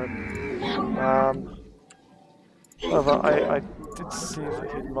right for him. However, I did see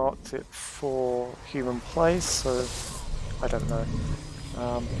that he'd marked it for human play, so I don't know.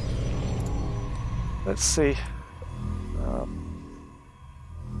 Let's see.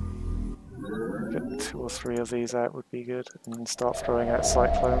 Get 2 or 3 of these out would be good, and then start throwing out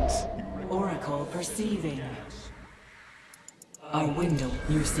Cyclones. Oracle perceiving. Our window,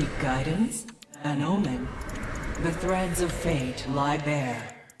 you seek guidance? An omen. The threads of fate lie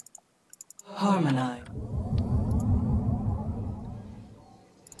bare. Harmonize.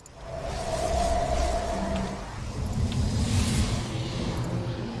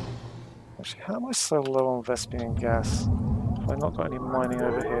 Actually, how am I so low on Vespene gas? Have I not got any mining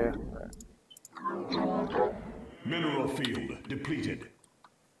over here? Mineral field depleted.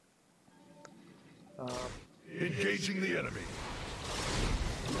 Engaging the enemy.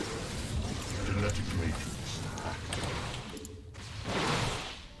 Genetic matrix.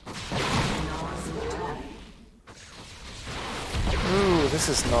 Ooh, this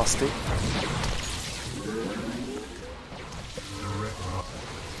is nasty.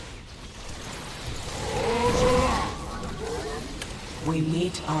 We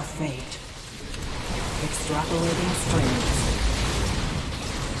meet our fate. Extrapolating strings.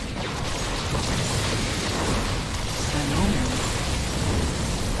 An omen.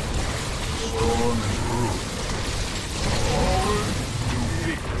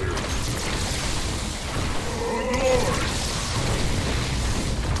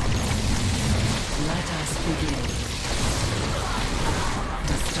 Let us begin.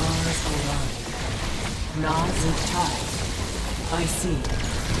 The stars align. Nods of time. I see.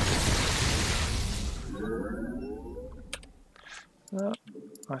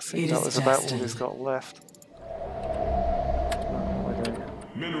 I think It that is was about all he's destined. got left. What am I doing?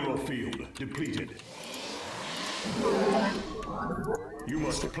 Mineral field depleted. You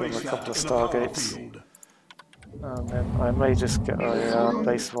must Stick place with a couple that of in the power Stargates. field. And then I may just get a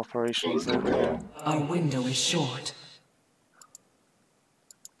base of operations over here. Our window is short.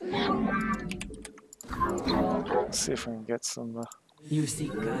 See if we can get some. You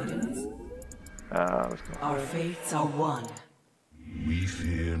seek guidance. We've got Our red. fates are one. We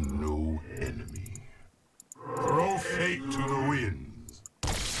fear no enemy. Throw fate to the winds.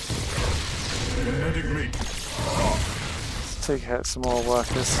 Kinetic matrix. Let's take out some more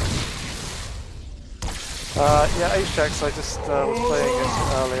workers. Yeah, Ajax, I just was playing it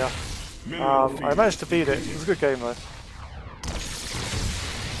earlier. I managed to beat it. It was a good game though.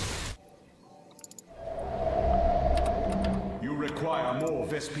 You require more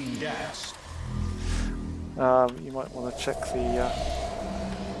Vespine gas. You might want to check the.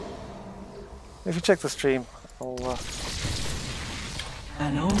 If you check the stream, I'll.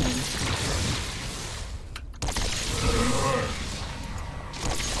 An omen.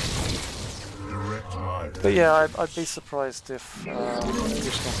 Direct my But yeah, I'd be surprised if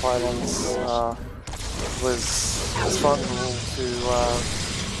additional pylons was as vulnerable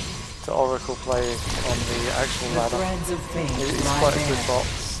to Oracle play on the actual The ladder. threads of fate It's lie quite a bare. good box.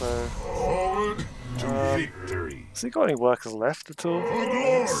 So, forward to victory. has he got any workers left at all? I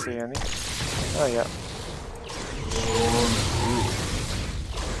don't see any. Oh yeah.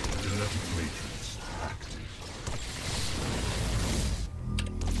 Kinetic matrix active.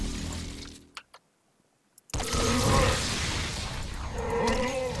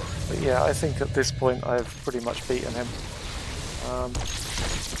 But yeah, I think at this point I've pretty much beaten him.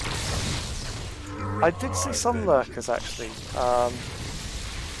 I did see some lurkers actually.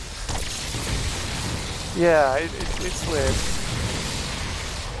 Yeah, it's weird.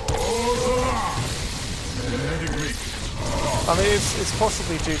 Kinetic matrix. I mean, it's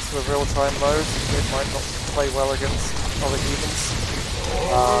possibly due to the real-time mode. It might not play well against other humans.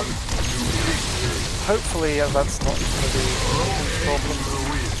 Hopefully, that's not going to be a huge problem.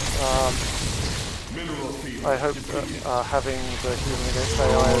 Mineral field. I hope that having the human against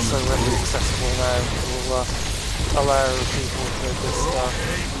AI so readily accessible now will allow people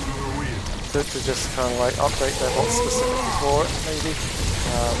to just kind of like update their bots specifically for it, maybe.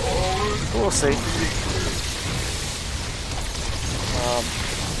 We'll see.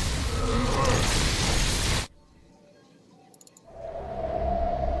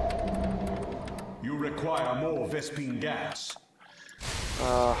 You require more Vespine gas.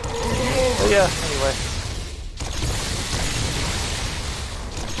 But yeah, anyway.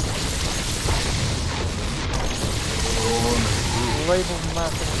 Label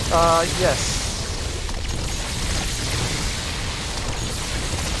mapping. Yes.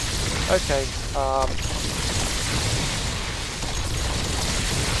 Okay.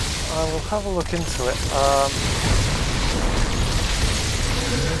 I will have a look into it.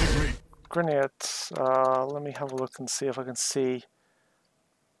 Grenades. Let me have a look and see if I can see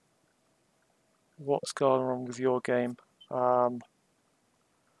what's going wrong with your game. Oh,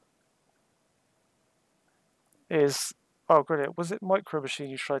 Grenade. Was it Micro Machine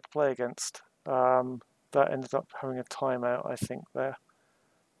you tried to play against? That ended up having a timeout, I think, there.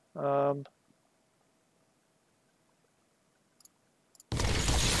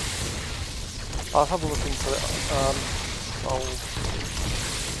 I'll have a look into it. I'll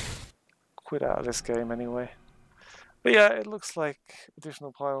quit out of this game anyway. But yeah, it looks like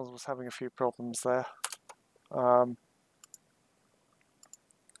Additional Pylons was having a few problems there.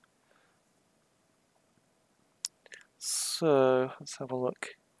 So let's have a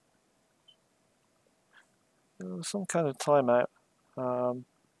look. There was some kind of timeout.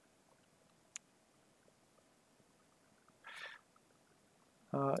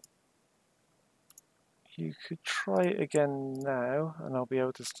 You could try it again now, and I'll be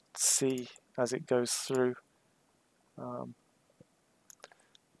able to see as it goes through. I'll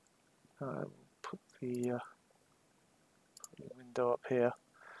put the window up here.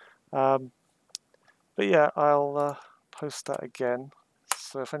 But yeah, I'll post that again.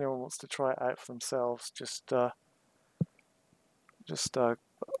 So if anyone wants to try it out for themselves, just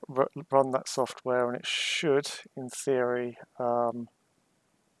run that software, and it should, in theory,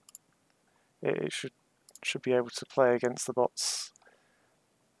 it should be able to play against the bots.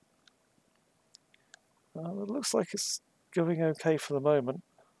 It looks like it's going okay for the moment.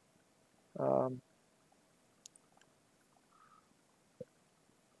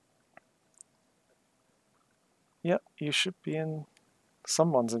 Yep, you should be in.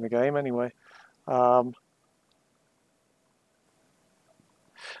 Someone's in the game anyway.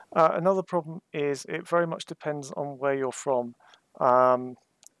 Another problem is it very much depends on where you're from. The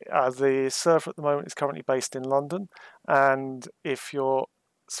server at the moment is currently based in London, and if you're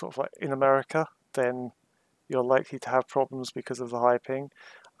sort of like in America, then you're likely to have problems because of the high ping.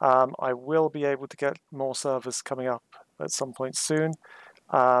 I will be able to get more servers coming up at some point soon,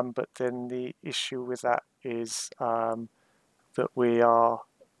 but then the issue with that is that we're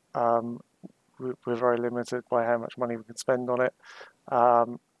very limited by how much money we can spend on it.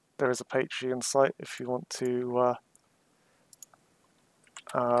 There is a Patreon site if you want to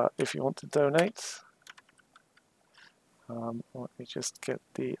donate. Let me just get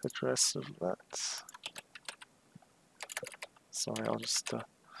the address of that. Sorry, I'll just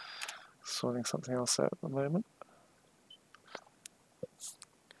sorting something else out at the moment.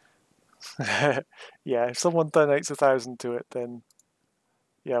 Yeah, if someone donates 1,000 to it, then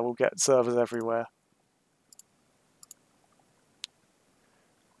yeah, we'll get servers everywhere.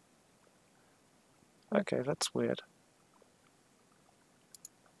 Okay, that's weird.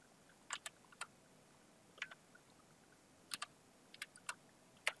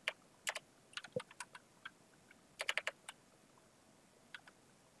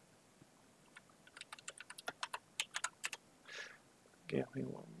 Give me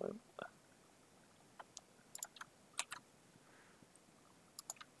one moment.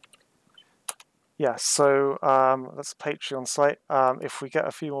 Yeah, so that's a Patreon site. If we get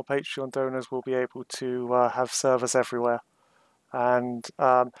a few more Patreon donors, we'll be able to have servers everywhere. And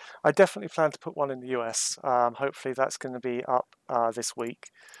I definitely plan to put one in the US. Hopefully that's going to be up this week.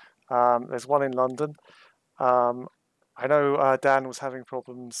 There's one in London. I know Dan was having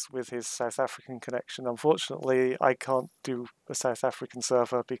problems with his South African connection. Unfortunately, I can't do a South African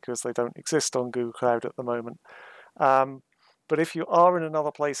server because they don't exist on Google Cloud at the moment. But if you are in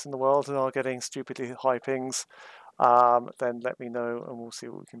another place in the world and are getting stupidly high pings, then let me know and we'll see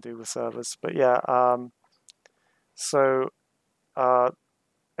what we can do with servers. But yeah, so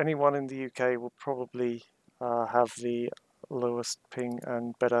anyone in the UK will probably have the lowest ping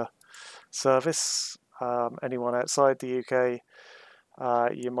and better service. Anyone outside the UK,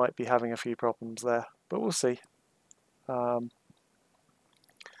 you might be having a few problems there, but we'll see.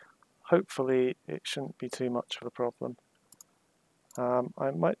 Hopefully it shouldn't be too much of a problem.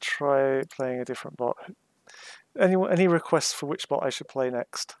 I might try playing a different bot. Any requests for which bot I should play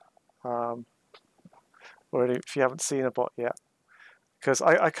next? Or if you haven't seen a bot yet. Because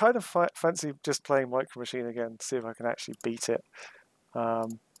I kind of fancy just playing Micro Machine again, to see if I can actually beat it.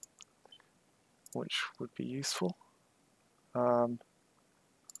 Which would be useful.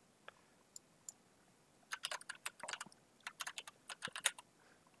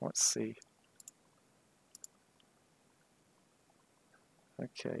 Let's see.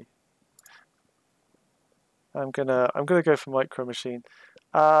 Okay. I'm gonna go for Micro Machine.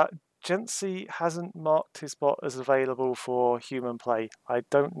 Gensy hasn't marked his bot as available for human play. I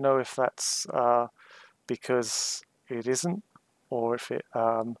don't know if that's because it isn't, or if it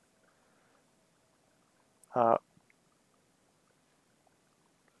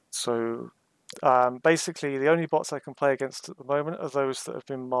basically the only bots I can play against at the moment are those that have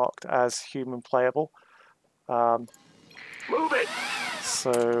been marked as human playable. Move it!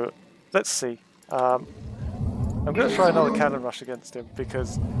 So let's see. I'm going to try another cannon rush against him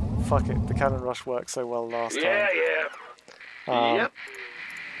because fuck it, the cannon rush worked so well last time. Yeah. Yep.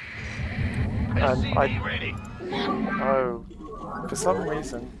 And ready. Oh, for some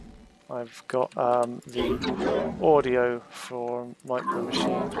reason I've got the audio for Micro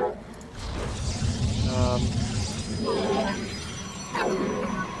Machine.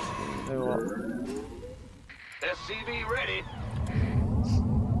 You know what? SCV ready.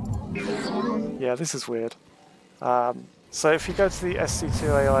 Yeah, this is weird. So if you go to the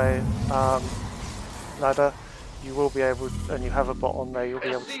SC2AI ladder, you will be able, and you have a bot on there, you'll be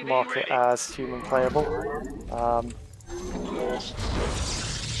able to mark it as human playable.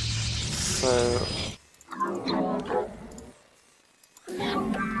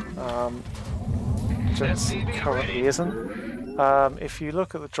 Just currently isn't. If you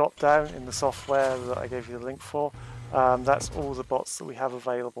look at the drop down in the software that I gave you the link for, that's all the bots that we have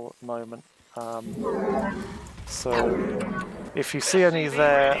available at the moment. So if you see any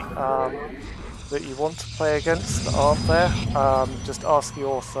there, that you want to play against that aren't there, just ask the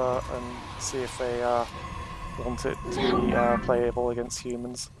author and see if they want it to be playable against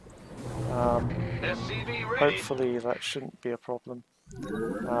humans. Hopefully that shouldn't be a problem.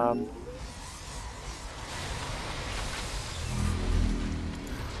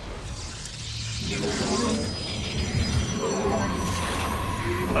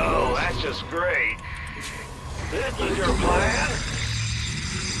 Oh, that's just great. This is your plan?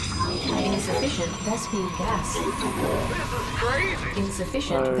 Insufficient Vespene gas. This is crazy.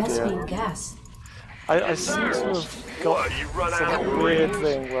 Insufficient Oh, dear. Vespene gas. I seem to have got What, you run out of some weird rings?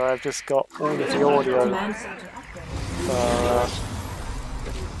 thing where I've just got all of the audio Command center upgrade.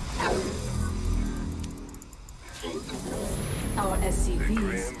 Our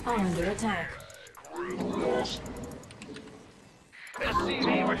SCVs are under attack. SCV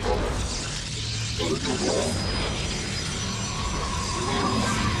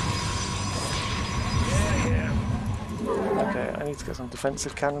Okay, I need to get some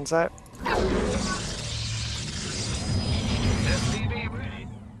defensive cannons out. SCV ready.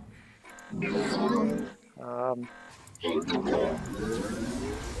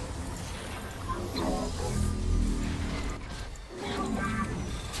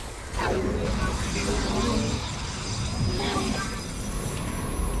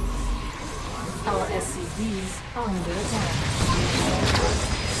 Our SCVs are under attack.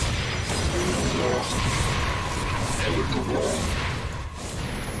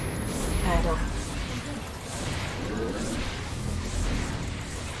 Idle.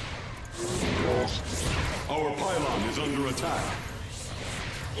 Our pylon is under attack.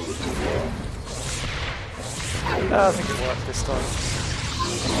 I think it worked this time.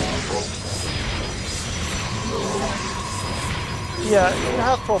 Yeah, if you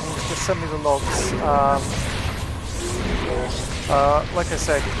have problems, just send me the logs. Like I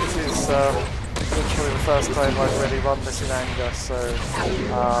said, it is literally the first time I've really run this in anger, so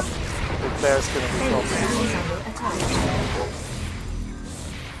there's going to be problems. Is under attack.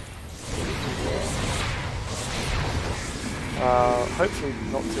 Hopefully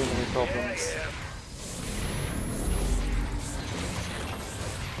not too many problems.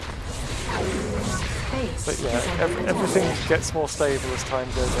 Base But is yeah, under attack. everything gets more stable as time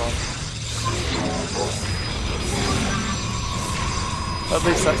goes on. At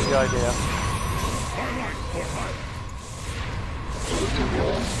least that's the idea.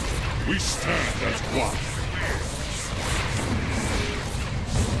 We stand as one.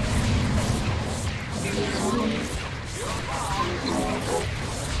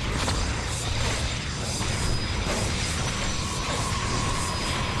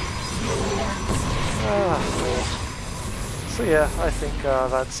 So yeah, I think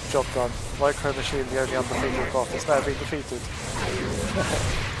that's job done. Micro Machine, the only undefeated bot, has now been defeated.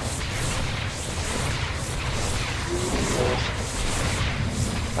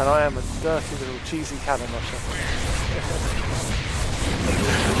 And I am a dirty little cheesy cannon rusher.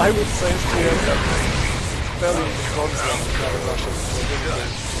 I would say it's fairly nonsense cannon rusher.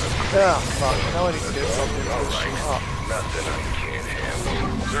 Yeah, fuck, now I need to get something to shoot up. Nothing I can't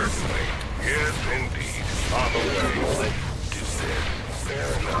handle. Certainly. Yes, indeed. On the way. Let's do this. Fair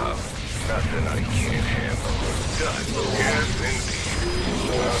enough. Nothing I can't handle. Done. Yes, indeed.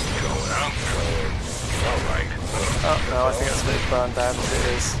 I'm going. All right. Oh no, I think it's been burned down as it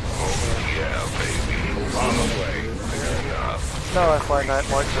is. Oh, yeah, baby. On the way. Fair enough. Now I find out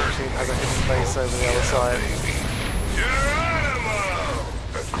Micro Machine has a hidden base over the other side. Geronimo!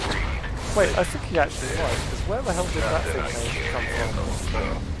 Agreed. Wait, I think he actually might, because where the hell did that Nothing I thing can't come handle.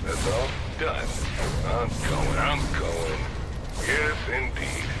 from? That's all done. I'm going. Yes,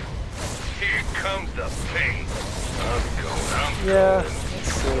 indeed. Here comes the pain. I'm going. Yeah,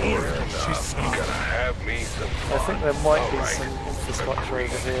 let's see. Enough. Gotta have me some fun. I think there might be All right. some infrastructure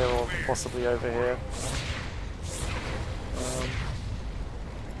over here, or possibly over here.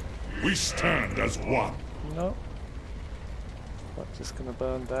 We stand as one. No. That's just gonna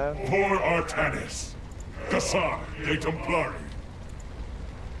burn down. For Artanis, Cassar de Templari,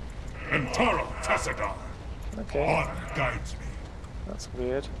 and Taro Tassadar. Okay, Honor guides me. that's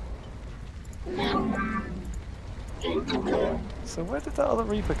weird. So where did that other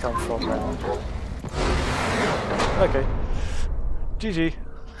Reaper come from then? Okay. GG.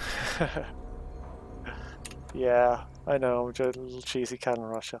 Yeah, I know, I'm just a little cheesy cannon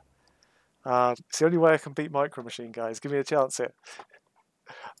rusher. It's the only way I can beat Micro Machine, guys. Give me a chance here.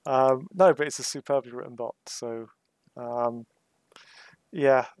 No, but it's a superbly written bot, so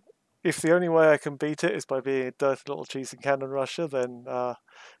yeah. If the only way I can beat it is by being a dirty little cheesy cannon rusher, then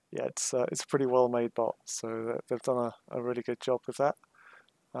yeah, it's a pretty well made bot. So they've done a really good job with that.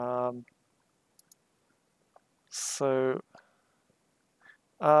 So,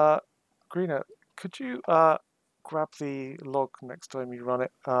 Greener, could you grab the log next time you run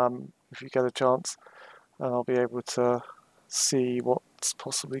it, if you get a chance, and I'll be able to see what's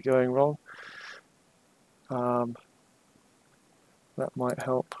possibly going wrong. That might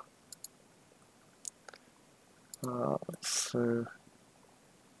help. So,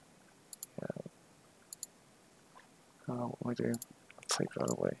 yeah. What am I doing? I'll take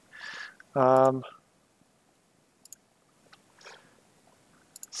that away.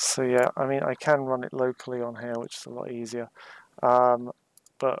 So yeah, I mean, I can run it locally on here, which is a lot easier,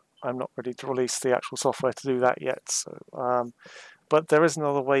 but I'm not ready to release the actual software to do that yet. So, but there is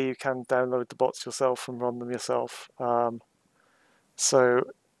another way you can download the bots yourself and run them yourself. So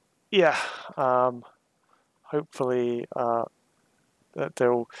yeah, hopefully that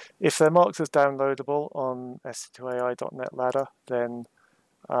they'll, if they're marked as downloadable on sc2ai.net ladder, then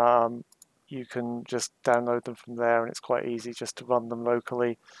you can just download them from there, and it's quite easy just to run them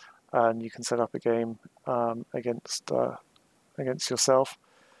locally, and you can set up a game against yourself.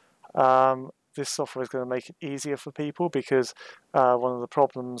 This software is going to make it easier for people, because one of the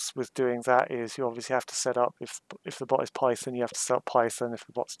problems with doing that is you obviously have to set up, if the bot is Python, you have to set up Python. If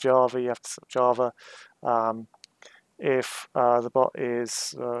the bot's Java, you have to set up Java. If the bot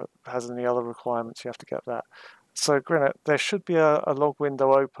is has any other requirements, you have to get that. So Grinnet, there should be a log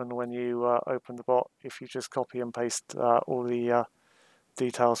window open when you open the bot, if you just copy and paste all the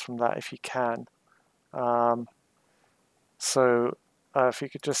details from that if you can. So if you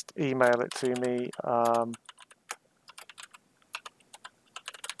could just email it to me.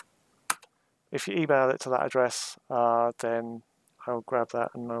 If you email it to that address, then I'll grab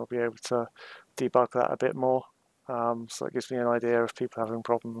that and I'll be able to debug that a bit more. So it gives me an idea if people are having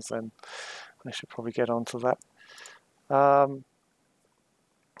problems, then I should probably get onto that.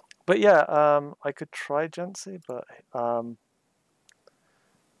 But yeah, I could try Jancy, but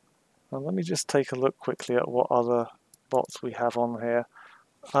let me just take a look quickly at what other bots we have on here.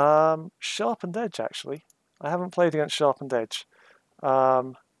 Sharpened Edge, actually. I haven't played against Sharpened Edge.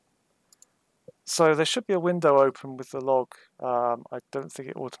 So there should be a window open with the log. I don't think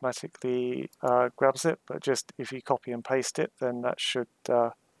it automatically grabs it, but just if you copy and paste it, then that should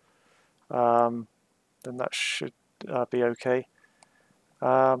be okay.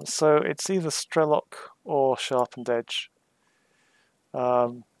 So it's either Strelok or Sharpened Edge.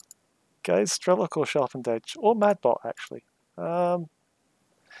 Guys, Strelok or Sharpened Edge, or Madbot actually.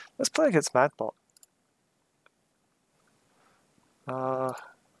 Let's play against Madbot.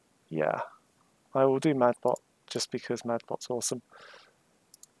 Yeah, I will do Madbot just because Madbot's awesome.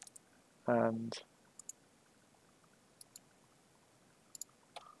 And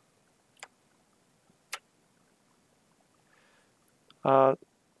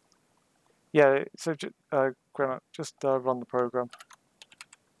yeah, so Granite, just run the program.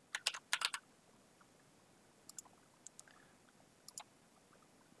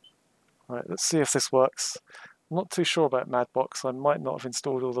 Right, let's see if this works. I'm not too sure about Madbox. I might not have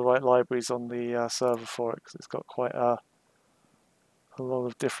installed all the right libraries on the server for it, because it's got quite a lot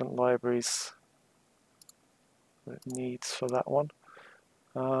of different libraries that it needs for that one.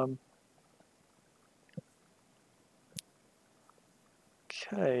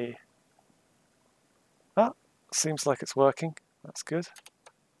 Okay. Ah, seems like it's working. That's good.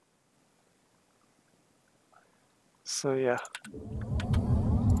 So yeah.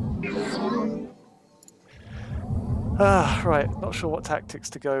 Right, not sure what tactics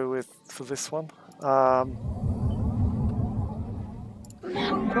to go with for this one.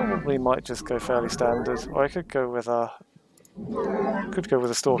 Probably might just go fairly standard, or I could go with a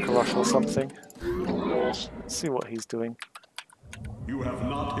Stalker Rush or something. Let's see what he's doing. You have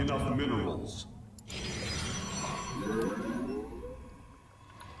not enough minerals.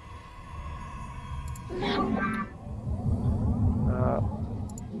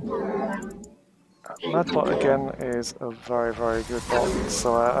 Madbot again is a very, very good bot,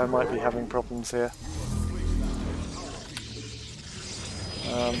 so I might be having problems here.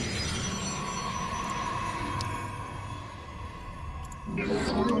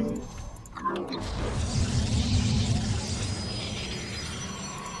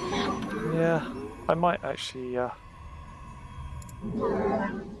 Yeah, I might actually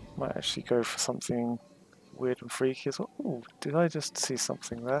go for something weird and freaky as well. Ooh, did I just see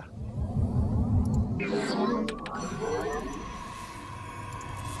something there?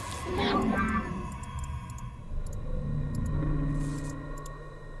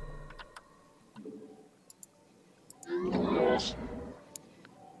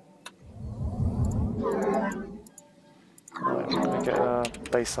 Right, I'm gonna get a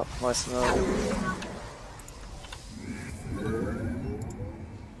base up nice and early.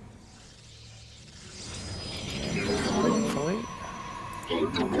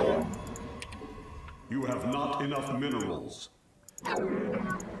 You have not enough minerals.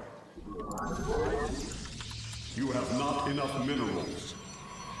 You have not enough minerals.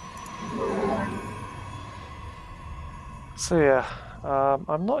 So yeah,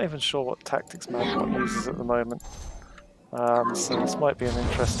 I'm not even sure what tactics Madbot uses at the moment. So this might be an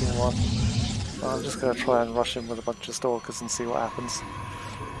interesting one. I'm just going to try and rush him with a bunch of stalkers and see what happens.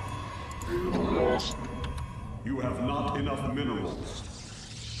 You have not enough minerals.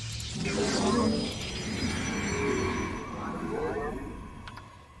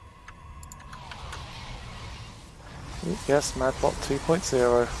 Yes, Madbot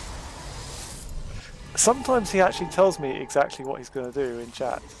 2.0. Sometimes he actually tells me exactly what he's going to do in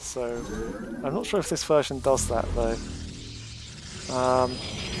chat, so I'm not sure if this version does that though.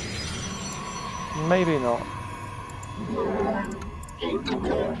 Maybe not.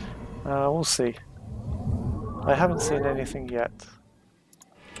 We'll see. I haven't seen anything yet.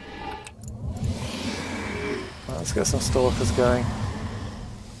 Let's get some stalkers going.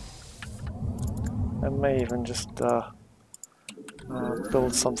 I may even just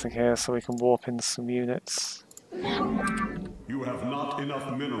build something here so we can warp in some units. You have not enough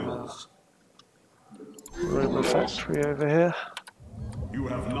minerals. Rumor factory over here. You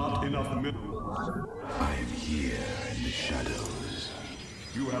have not enough minerals. I am here in the shadows.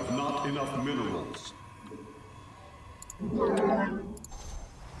 You have not enough minerals.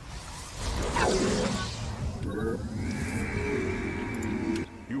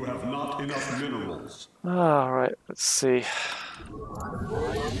 You have not enough minerals. Alright, let's see.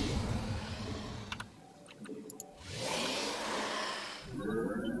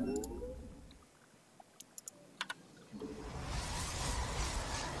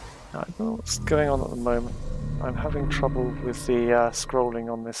 I don't know what's going on at the moment. I'm having trouble with the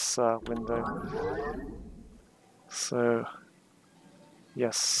scrolling on this window. So,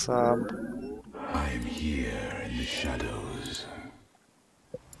 yes. I am here in the shadows.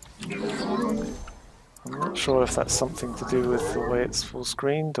 I'm not sure if that's something to do with the way it's full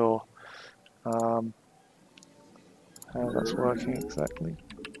screened or how that's working exactly.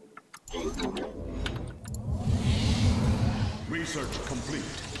 Research complete.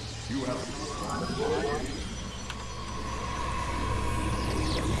 You have...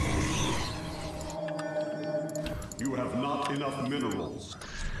 You have not enough minerals.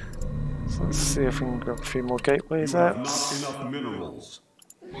 So let's see if we can grab a few more gateways You have out. not enough minerals.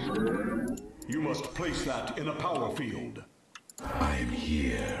 You must place that in a power field. I am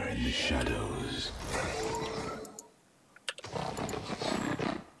here in the shadows.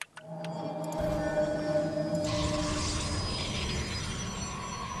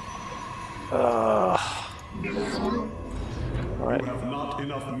 Right. You have not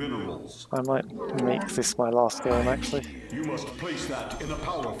enough minerals. I might make this my last game actually. You must place that in a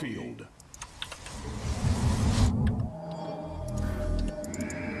power field.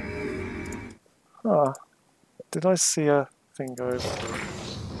 Ah, did I see a thing go over?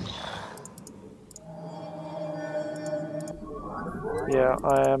 Yeah,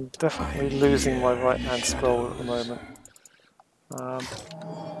 I am definitely losing my right hand scroll at the moment.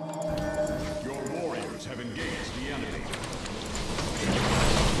 Your warriors have engaged the enemy.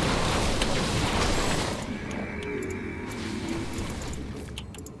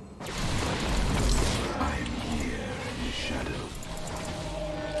 I am here in the shadows.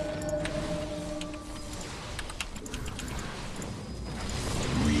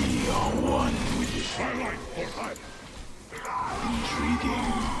 We are one with the Twilight for hire. intriguing.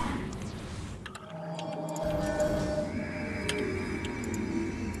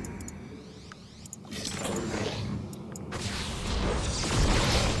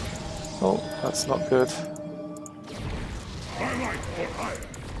 Oh, that's not good. Twilight for hire.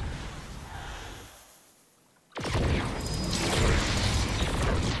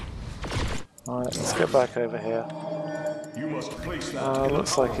 Alright, let's get back over here. You must place that in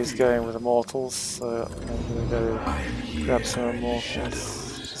Looks a like power he's field. going with Immortals, so I'm going to go grab some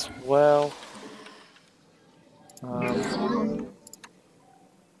Immortals as well.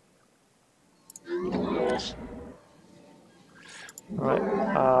 Right,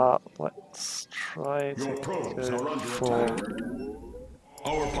 let's try Your to probes go are under for... attack.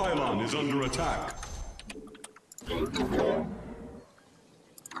 Our pylon is under attack.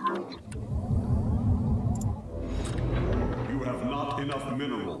 You have not enough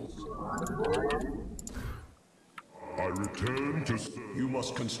minerals. I return to serve. You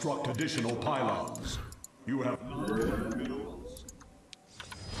must construct additional pylons. You have not enough minerals.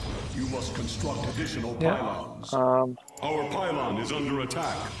 You must construct additional pylons. Our pylon is under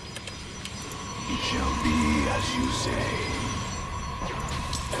attack. It shall be as you say.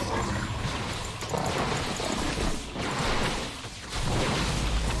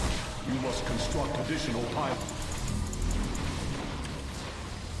 construct additional pylons.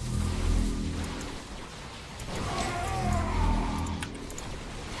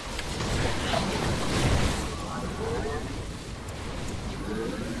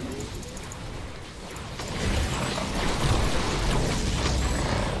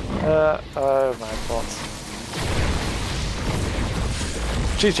 Oh my bots.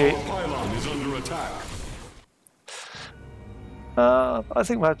 GG. Our pylon is under attack. I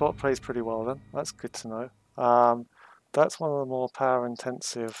think Madbot plays pretty well then. That's good to know. That's one of the more power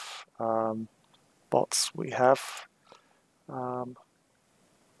intensive bots we have. Let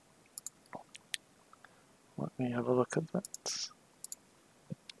me have a look at that.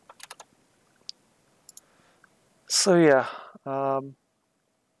 So yeah,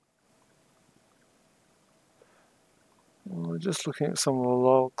 we're just looking at some of the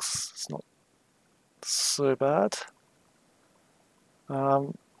logs. It's not so bad.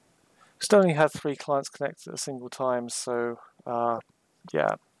 Just only had 3 clients connected at a single time, so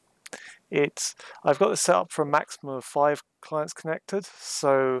yeah, I've got this set up for a maximum of 5 clients connected.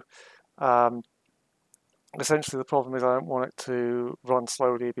 So essentially, the problem is I don't want it to run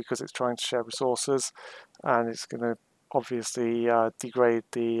slowly because it's trying to share resources, and it's going to obviously degrade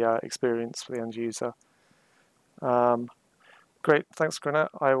the experience for the end user. Great, thanks, Granette.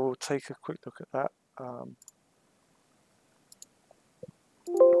 I will take a quick look at that.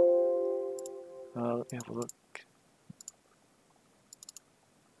 Let me have a look.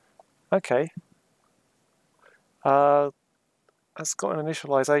 Okay. It's got an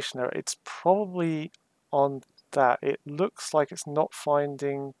initialization error. It's probably on that. It looks like it's not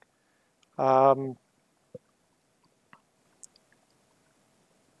finding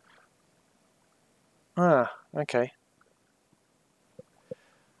okay.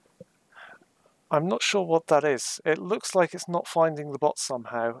 I'm not sure what that is. It looks like it's not finding the bot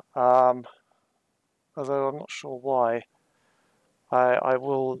somehow, although I'm not sure why. I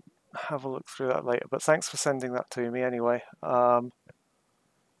will have a look through that later, but thanks for sending that to me anyway.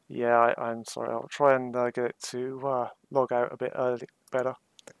 Yeah, I'm sorry. I'll try and get it to log out a bit better.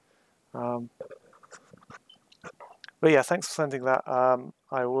 But yeah, thanks for sending that.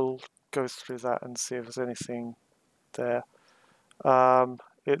 I will go through that and see if there's anything there.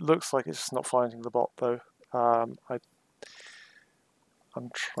 It looks like it's just not finding the bot though. I'm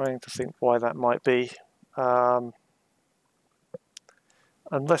trying to think why that might be.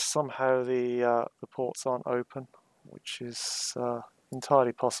 Unless somehow the ports aren't open, which is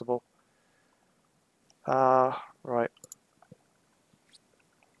entirely possible. Right.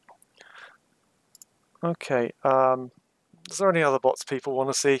 Okay. Is there any other bots people want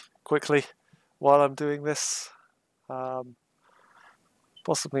to see quickly while I'm doing this?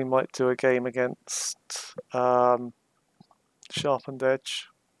 Possibly might do a game against Sharpened Edge.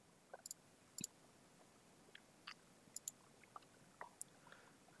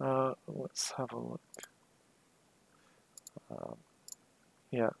 Let's have a look.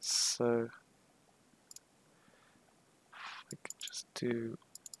 Yeah, so we could just do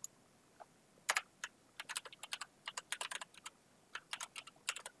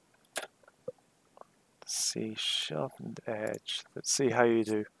see Sharpened Edge. Let's see how you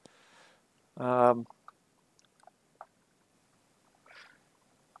do.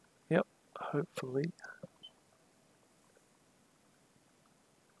 Yep, hopefully.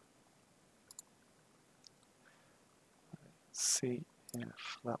 See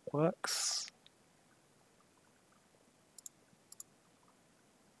if that works.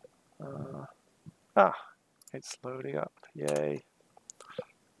 It's loading up. Yay.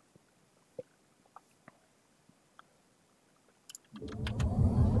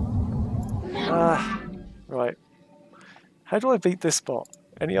 Right. How do I beat this bot?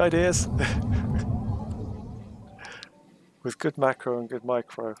 Any ideas? With good macro and good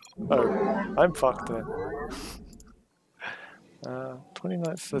micro. Oh, I'm fucked then.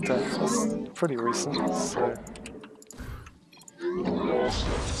 29th of the 10th, that's pretty recent, so...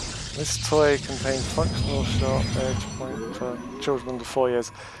 This toy contains functional sharp edge point for children under 4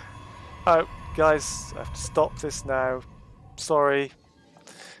 years. Oh, guys, I have to stop this now. Sorry.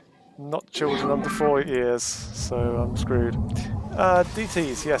 Not children under 4 years, so I'm screwed.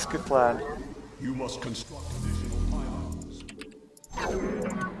 DTs, yes, good plan. You must construct additional pylons.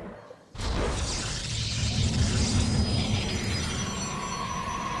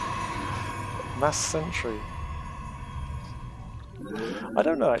 Mass Sentry. I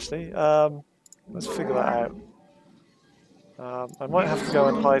don't know actually. Let's figure that out. I might have to go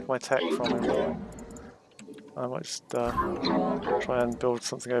and hide my tech from him. I might just try and build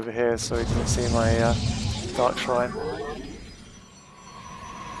something over here so he doesn't see my Dark Shrine.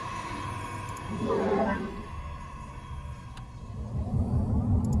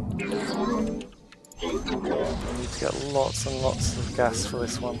 lots and lots of gas for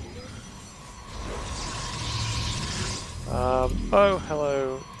this one. Oh,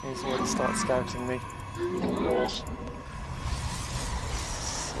 hello. He's already started scouting me.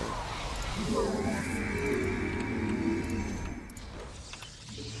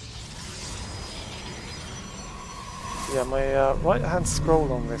 Yeah, my right hand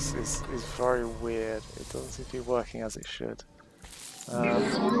scroll on this is very weird. It doesn't seem to be working as it should.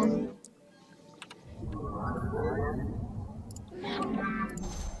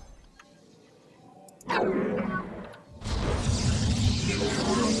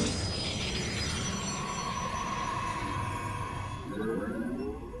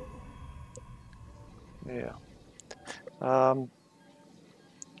 Yeah.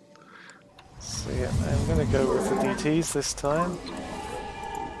 So yeah, I'm going to go with the DTs this time.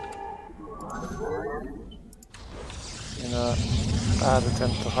 In a bad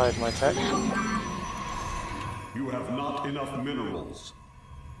attempt to hide my tech. You have not enough minerals.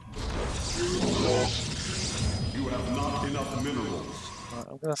 You have not enough minerals. Right,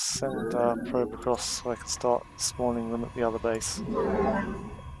 I'm going to send probe across so I can start spawning them at the other base.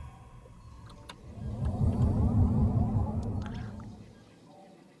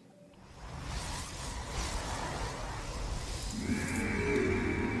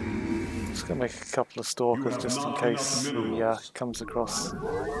 Just going to make a couple of stalkers just in case he comes across.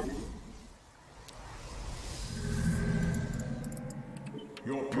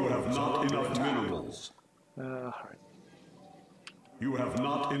 You have not enough minerals. Right. You have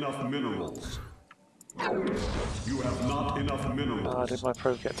not enough minerals. You have not enough minerals. Did my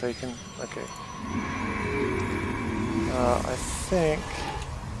probe get taken? Okay. I think...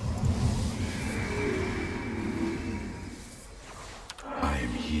 I am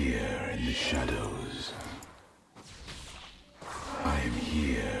here in the shadows. I am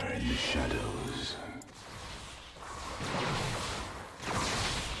here in the shadows.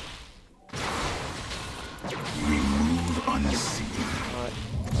 We move unseen. Right,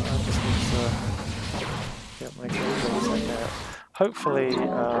 I just need to get my controls like that. Hopefully,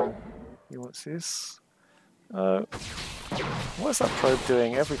 what's this? What's that probe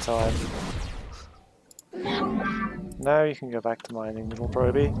doing every time? Now you can go back to mining, little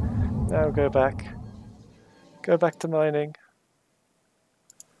probie. Now go back. Go back to mining.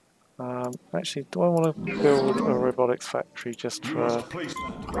 Actually, do I want to build a robotics factory just for a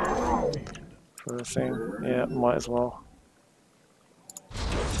thing? Yeah, might as well.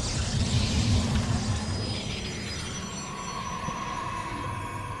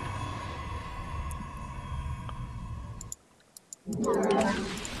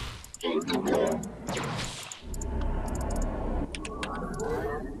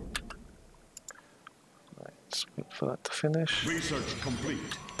 Right, just wait for that to finish. Research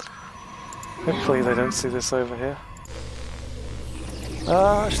complete. Hopefully they don't see this over here.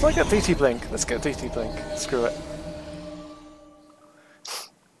 Should I get DT Blink? Let's get DT Blink. Screw it.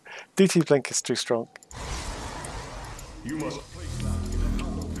 DT Blink is too strong. You must place that.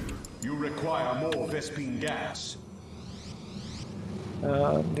 You require more Vespine gas.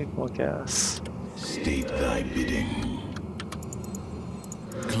 Need more gas. State thy bidding.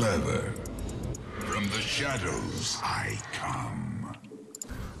 Clever. From the shadows I come.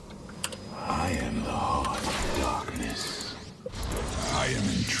 I am the heart of darkness. I am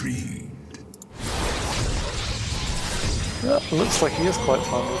intrigued. Yeah, looks like he is quite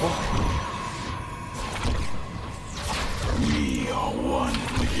vulnerable. We are one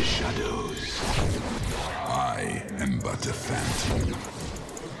with the shadows. I am but a phantom.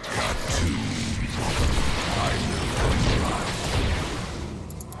 Cartoon. I will comply.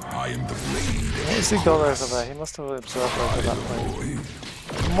 I am the blade. What has he got over there? He must have observed over that way.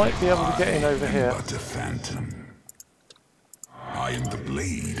 Might be able to get in over here. But a phantom. I am the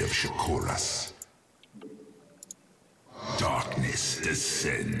blade of Shakuras. Darkness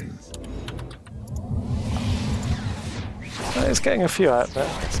descends. It's getting a few out there.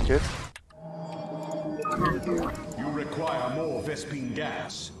 That's good. You require more Vespine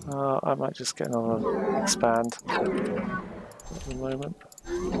gas. I might just get another expand at the moment.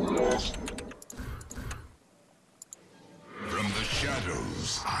 From the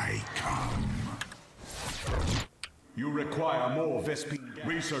shadows I come. You require more Vespine gas.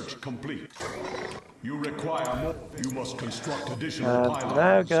 Research complete. You require more. You must construct additional And pylons.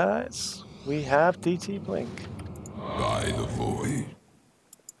 now, guys, we have DT Blink. By the void.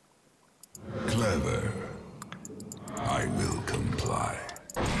 Clever. I will comply.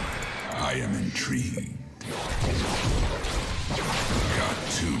 I am intrigued.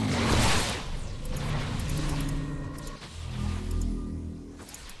 Cartoon.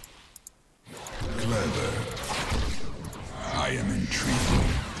 Clever.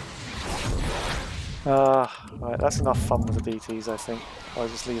 Right, that's enough fun with the DTs, I think. I'll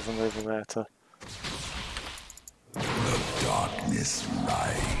just leave them over there to... The darkness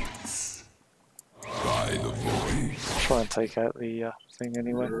rides by the void. try and take out the thing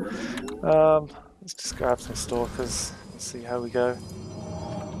anyway. Let's just grab some stalkers and see how we go.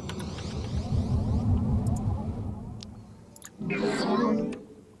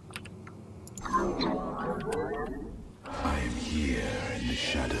 I am here in the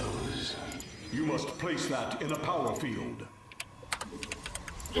shadows. You must place that in a power field.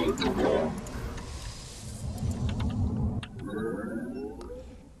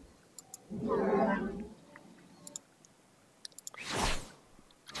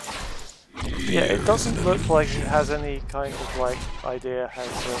 Yeah, it doesn't look like it has any kind of like idea how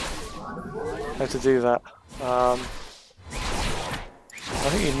to do that. I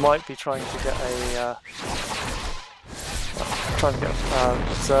think he might be trying to get a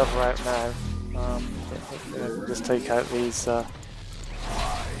observer out now. But hopefully I can just take out these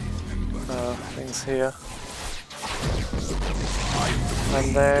things here,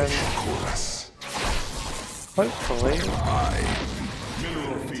 and then hopefully.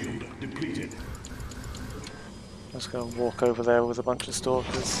 Mineral field depleted. I'm just going to walk over there with a bunch of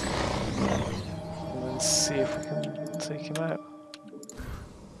stalkers and then see if we can take him out.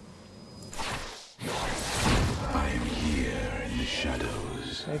 I am here in the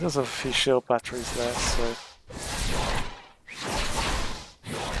shadows. He does have a few shield batteries there, so...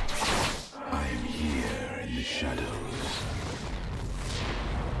 I am here in the shadows.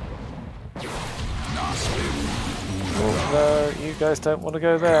 Oh, no, you guys don't want to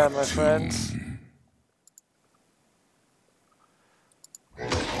go there, my friends.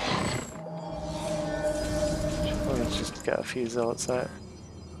 Should probably just get a few zealots out.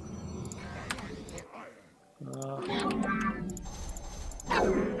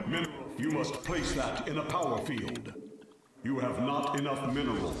 You must place that in a power field. You have not enough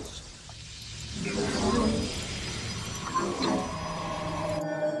minerals.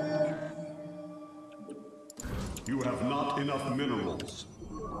 You have not enough minerals.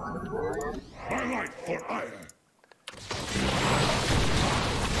 My life for ire.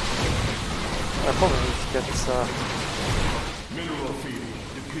 I probably need to get this Mineral field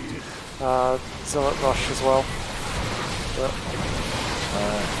depleted. zealot rush as well. But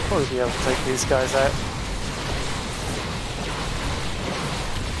probably be able to take these guys out.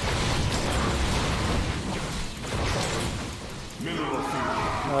 Mineral field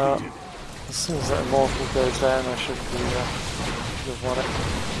depleted. As soon as that immortal goes down, I should be should have won it.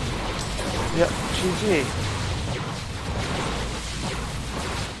 Yep, GG.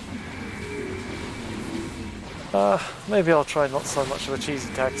 Maybe I'll try not so much of a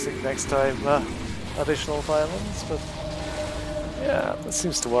cheesy tactic next time. Additional violence, but yeah, that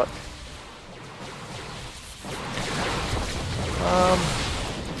seems to work.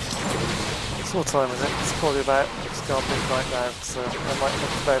 So what time is it? It's probably about, it's gone midnight now, so I might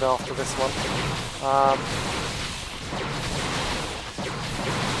look to bed after this one.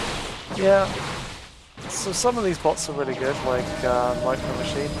 Yeah, so some of these bots are really good, like Micro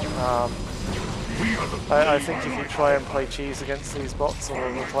Machine. I think if you try and play cheese against these bots all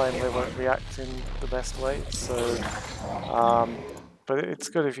the time, they won't react in the best way. So, but it's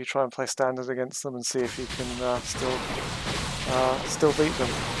good if you try and play standard against them and see if you can still beat them.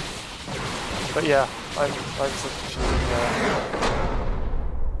 But yeah, I'm such a cheese.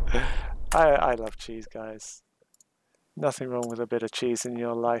 I love cheese, guys. Nothing wrong with a bit of cheese in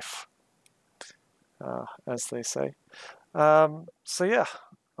your life, as they say. So yeah,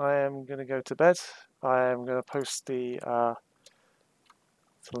 I am going to go to bed. I am going to post the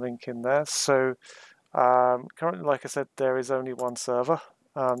link in there. So currently, like I said, there is only one server.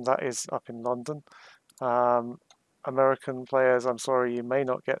 That is up in London. American players, I'm sorry, you may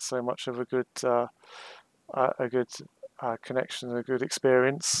not get so much of a good connection, a good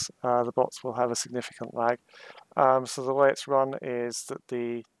experience. The bots will have a significant lag. So the way it's run is that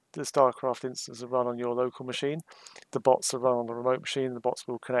the Starcraft instances are run on your local machine. The bots are run on the remote machine. The bots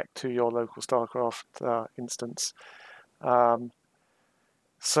will connect to your local Starcraft instance.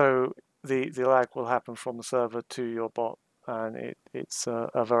 So the lag will happen from the server to your bot, and it's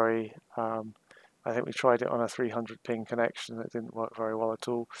a very I think we tried it on a 300 ping connection. It didn't work very well at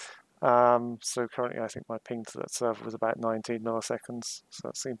all. So currently I think my ping to that server was about 19 milliseconds, so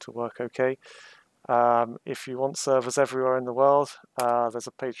that seemed to work okay. If you want servers everywhere in the world, there's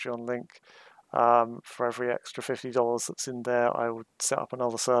a Patreon link. For every extra $50 that's in there, I would set up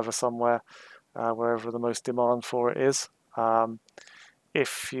another server somewhere, wherever the most demand for it is.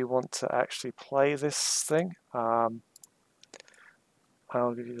 If you want to actually play this thing,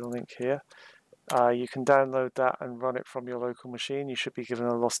 I'll give you the link here. You can download that and run it from your local machine. You should be given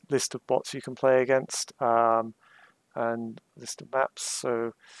a list of bots you can play against and list of maps.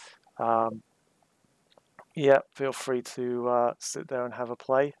 So yeah, feel free to sit there and have a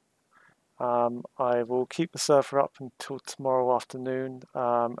play. I will keep the server up until tomorrow afternoon,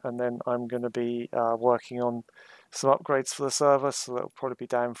 and then I'm going to be working on some upgrades for the server, so that'll probably be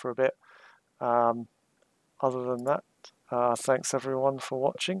down for a bit. Other than that, thanks everyone for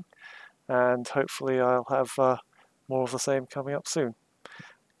watching, and hopefully I'll have more of the same coming up soon.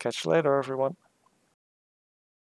 Catch you later, everyone.